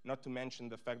standpoint, not to mention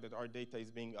the fact that our data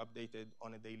is being updated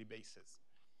on a daily basis.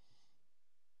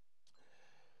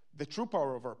 The true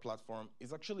power of our platform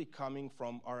is actually coming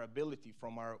from our ability,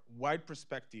 from our wide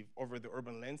perspective over the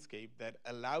urban landscape that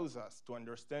allows us to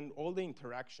understand all the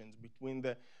interactions between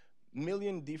the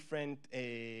million different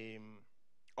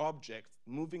objects,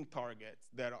 moving targets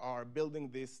that are building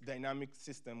this dynamic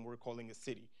system we're calling a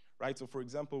city, right? So for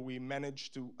example, we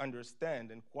managed to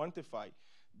understand and quantify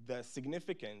the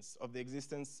significance of the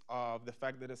existence of the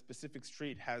fact that a specific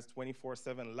street has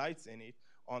 24/7 lights in it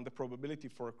on the probability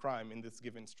for a crime in this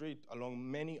given street,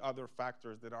 along many other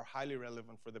factors that are highly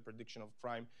relevant for the prediction of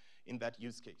crime in that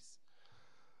use case.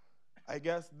 I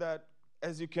guess that,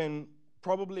 as you can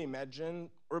probably imagine,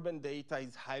 urban data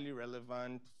is highly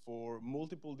relevant for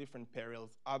multiple different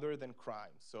perils other than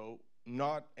crime. So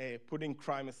not putting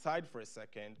crime aside for a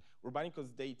second, Urbanico's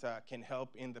data can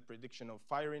help in the prediction of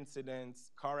fire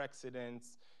incidents, car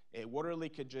accidents, water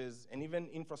leakages, and even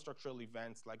infrastructural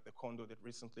events like the condo that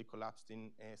recently collapsed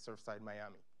in Surfside,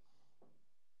 Miami.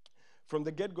 From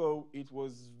the get-go, it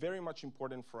was very much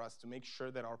important for us to make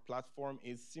sure that our platform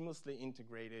is seamlessly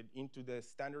integrated into the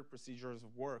standard procedures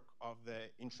of work of the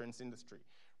insurance industry,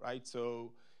 right?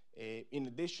 So in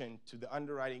addition to the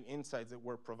underwriting insights that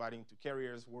we're providing to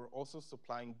carriers, we're also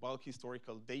supplying bulk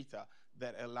historical data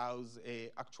that allows an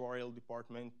actuarial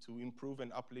department to improve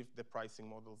and uplift the pricing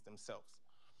models themselves.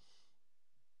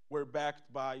 We're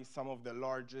backed by some of the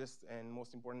largest and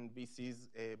most important VCs,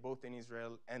 both in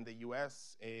Israel and the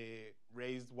US,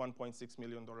 raised $1.6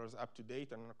 million up to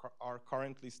date and are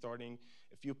currently starting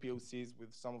a few POCs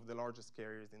with some of the largest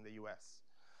carriers in the US.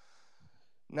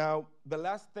 Now, the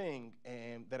last thing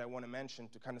that I want to mention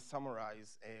to kind of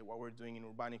summarize what we're doing in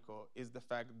Urbanico is the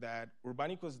fact that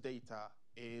Urbanico's data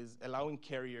is allowing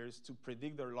carriers to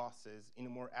predict their losses in a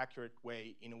more accurate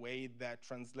way, in a way that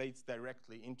translates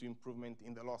directly into improvement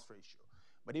in the loss ratio.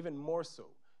 But even more so,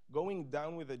 going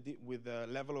down with a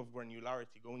level of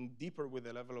granularity, going deeper with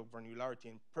a level of granularity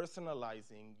and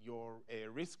personalizing your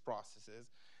risk processes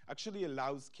actually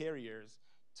allows carriers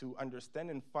to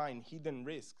understand and find hidden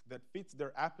risk that fits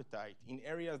their appetite in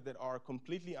areas that are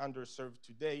completely underserved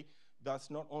today,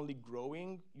 thus not only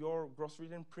growing your gross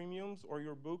written premiums or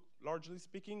your book, largely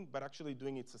speaking, but actually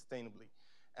doing it sustainably.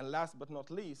 And last but not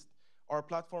least, our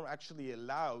platform actually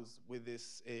allows, with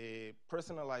this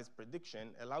personalized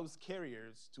prediction, allows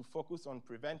carriers to focus on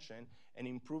prevention and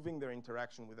improving their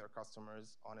interaction with their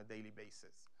customers on a daily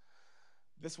basis.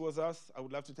 This was us. I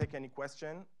would love to take any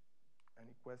question.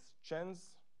 Any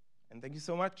questions? And thank you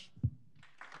so much.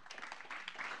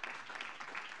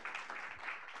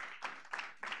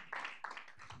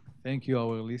 Thank you,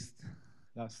 our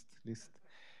last list.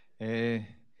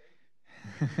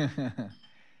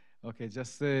 Okay,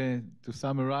 just to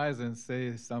summarize and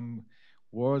say some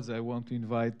words, I want to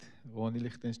invite Roni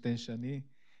Lichtenstein-Shani,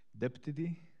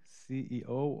 Deputy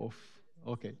CEO of,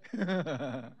 okay.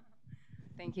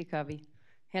 Thank you, Kobi.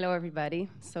 Hello, everybody.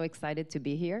 So excited to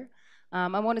be here.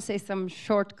 I want to say some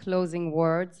short closing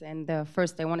words. And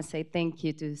first, I want to say thank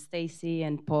you to Stacy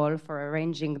and Paul for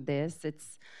arranging this.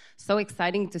 It's so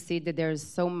exciting to see that there's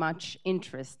so much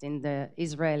interest in the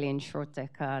Israeli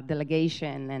InsurTech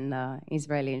delegation and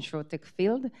Israeli InsurTech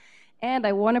field. And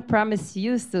I want to promise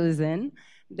you, Susan,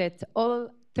 that all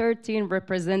 13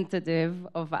 representatives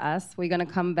of us, we're going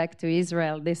to come back to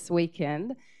Israel this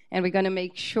weekend. And we're going to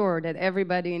make sure that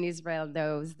everybody in Israel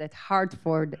knows that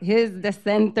Hartford is the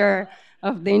center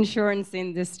of the insurance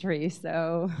industry.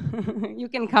 So you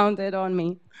can count it on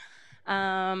me.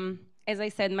 As I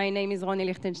said, my name is Roni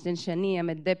Lichtenstein-Shani. I'm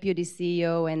a deputy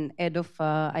CEO and head of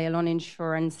Ayalon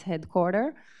Insurance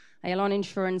headquarters. Ayalon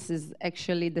Insurance is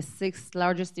actually the 6th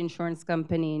largest insurance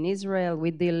company in Israel.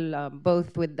 We deal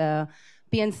both with the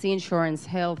P&C insurance,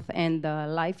 health, and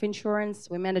life insurance.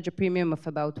 We manage a premium of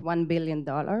about $1 billion.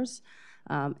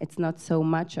 It's not so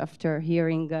much after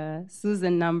hearing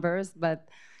Susan numbers, but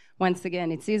once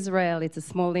again, it's Israel, it's a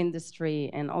small industry,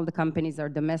 and all the companies are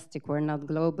domestic, we're not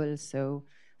global, so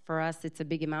for us, it's a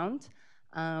big amount.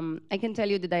 I can tell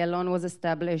you that Ayalon was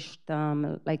established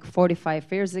like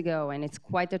 45 years ago, and it's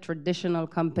quite a traditional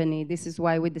company. This is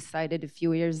why we decided a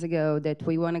few years ago that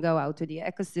we want to go out to the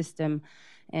ecosystem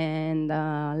and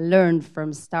learn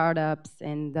from startups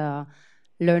and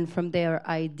learn from their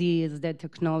ideas, their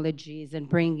technologies, and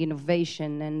bring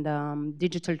innovation and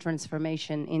digital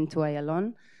transformation into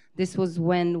Ayalon. This was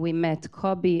when we met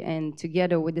Kobi, and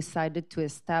together we decided to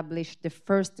establish the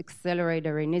first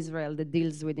accelerator in Israel that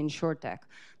deals with InsurTech.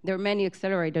 There are many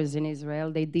accelerators in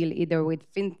Israel. They deal either with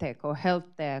fintech or health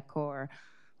tech or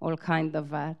all kind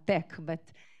of tech, but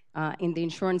in the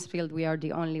insurance field, we are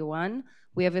the only one.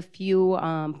 We have a few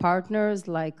partners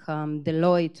like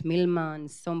Deloitte, Millman,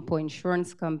 Sompo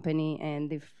Insurance Company,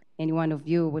 and if any one of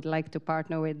you would like to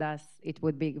partner with us, it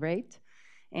would be great.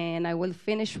 And I will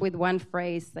finish with one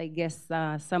phrase I guess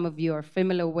some of you are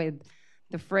familiar with.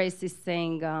 The phrase is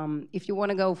saying, if you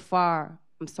want to go far,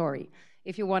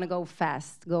 if you want to go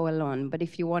fast, go alone. But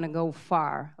if you want to go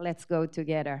far, let's go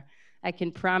together. I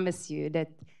can promise you that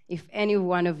if any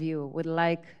one of you would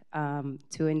like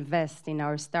to invest in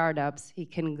our startups, he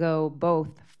can go both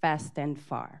fast and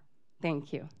far.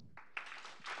 Thank you.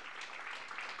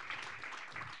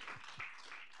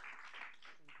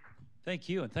 Thank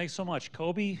you, and thanks so much,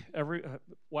 Kobi.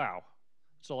 Wow,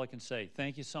 that's all I can say.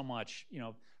 Thank you so much. You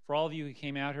know, for all of you who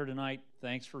came out here tonight,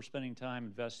 thanks for spending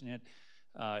time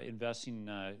investing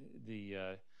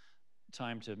the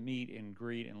time to meet and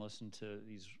greet and listen to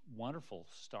these wonderful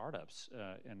startups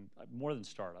and more than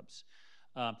startups.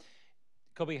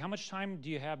 Kobi, how much time do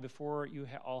you have before you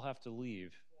all have to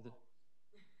leave?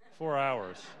 4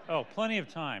 hours. Oh, plenty of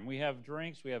time. We have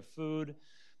drinks, we have food.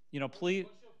 You know, please.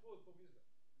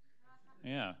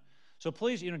 Yeah. So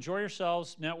please, enjoy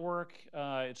yourselves, network.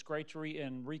 It's great to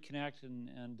reconnect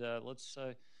and let's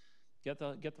get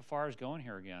the fires going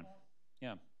here again.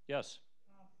 Yeah. Yes.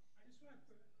 I just want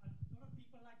to, a lot of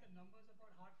people like the numbers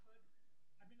about Hartford.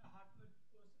 I've been a Hartford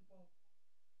person for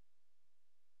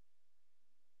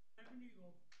revenue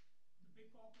of the big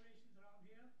corporations around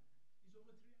here is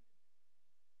over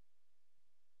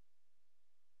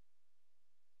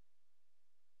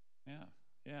 300. Yeah.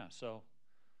 Yeah. So.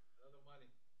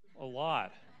 A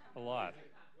lot. A lot.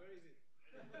 Where is it?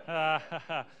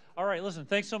 All right. Listen.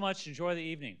 Thanks so much. Enjoy the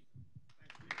evening.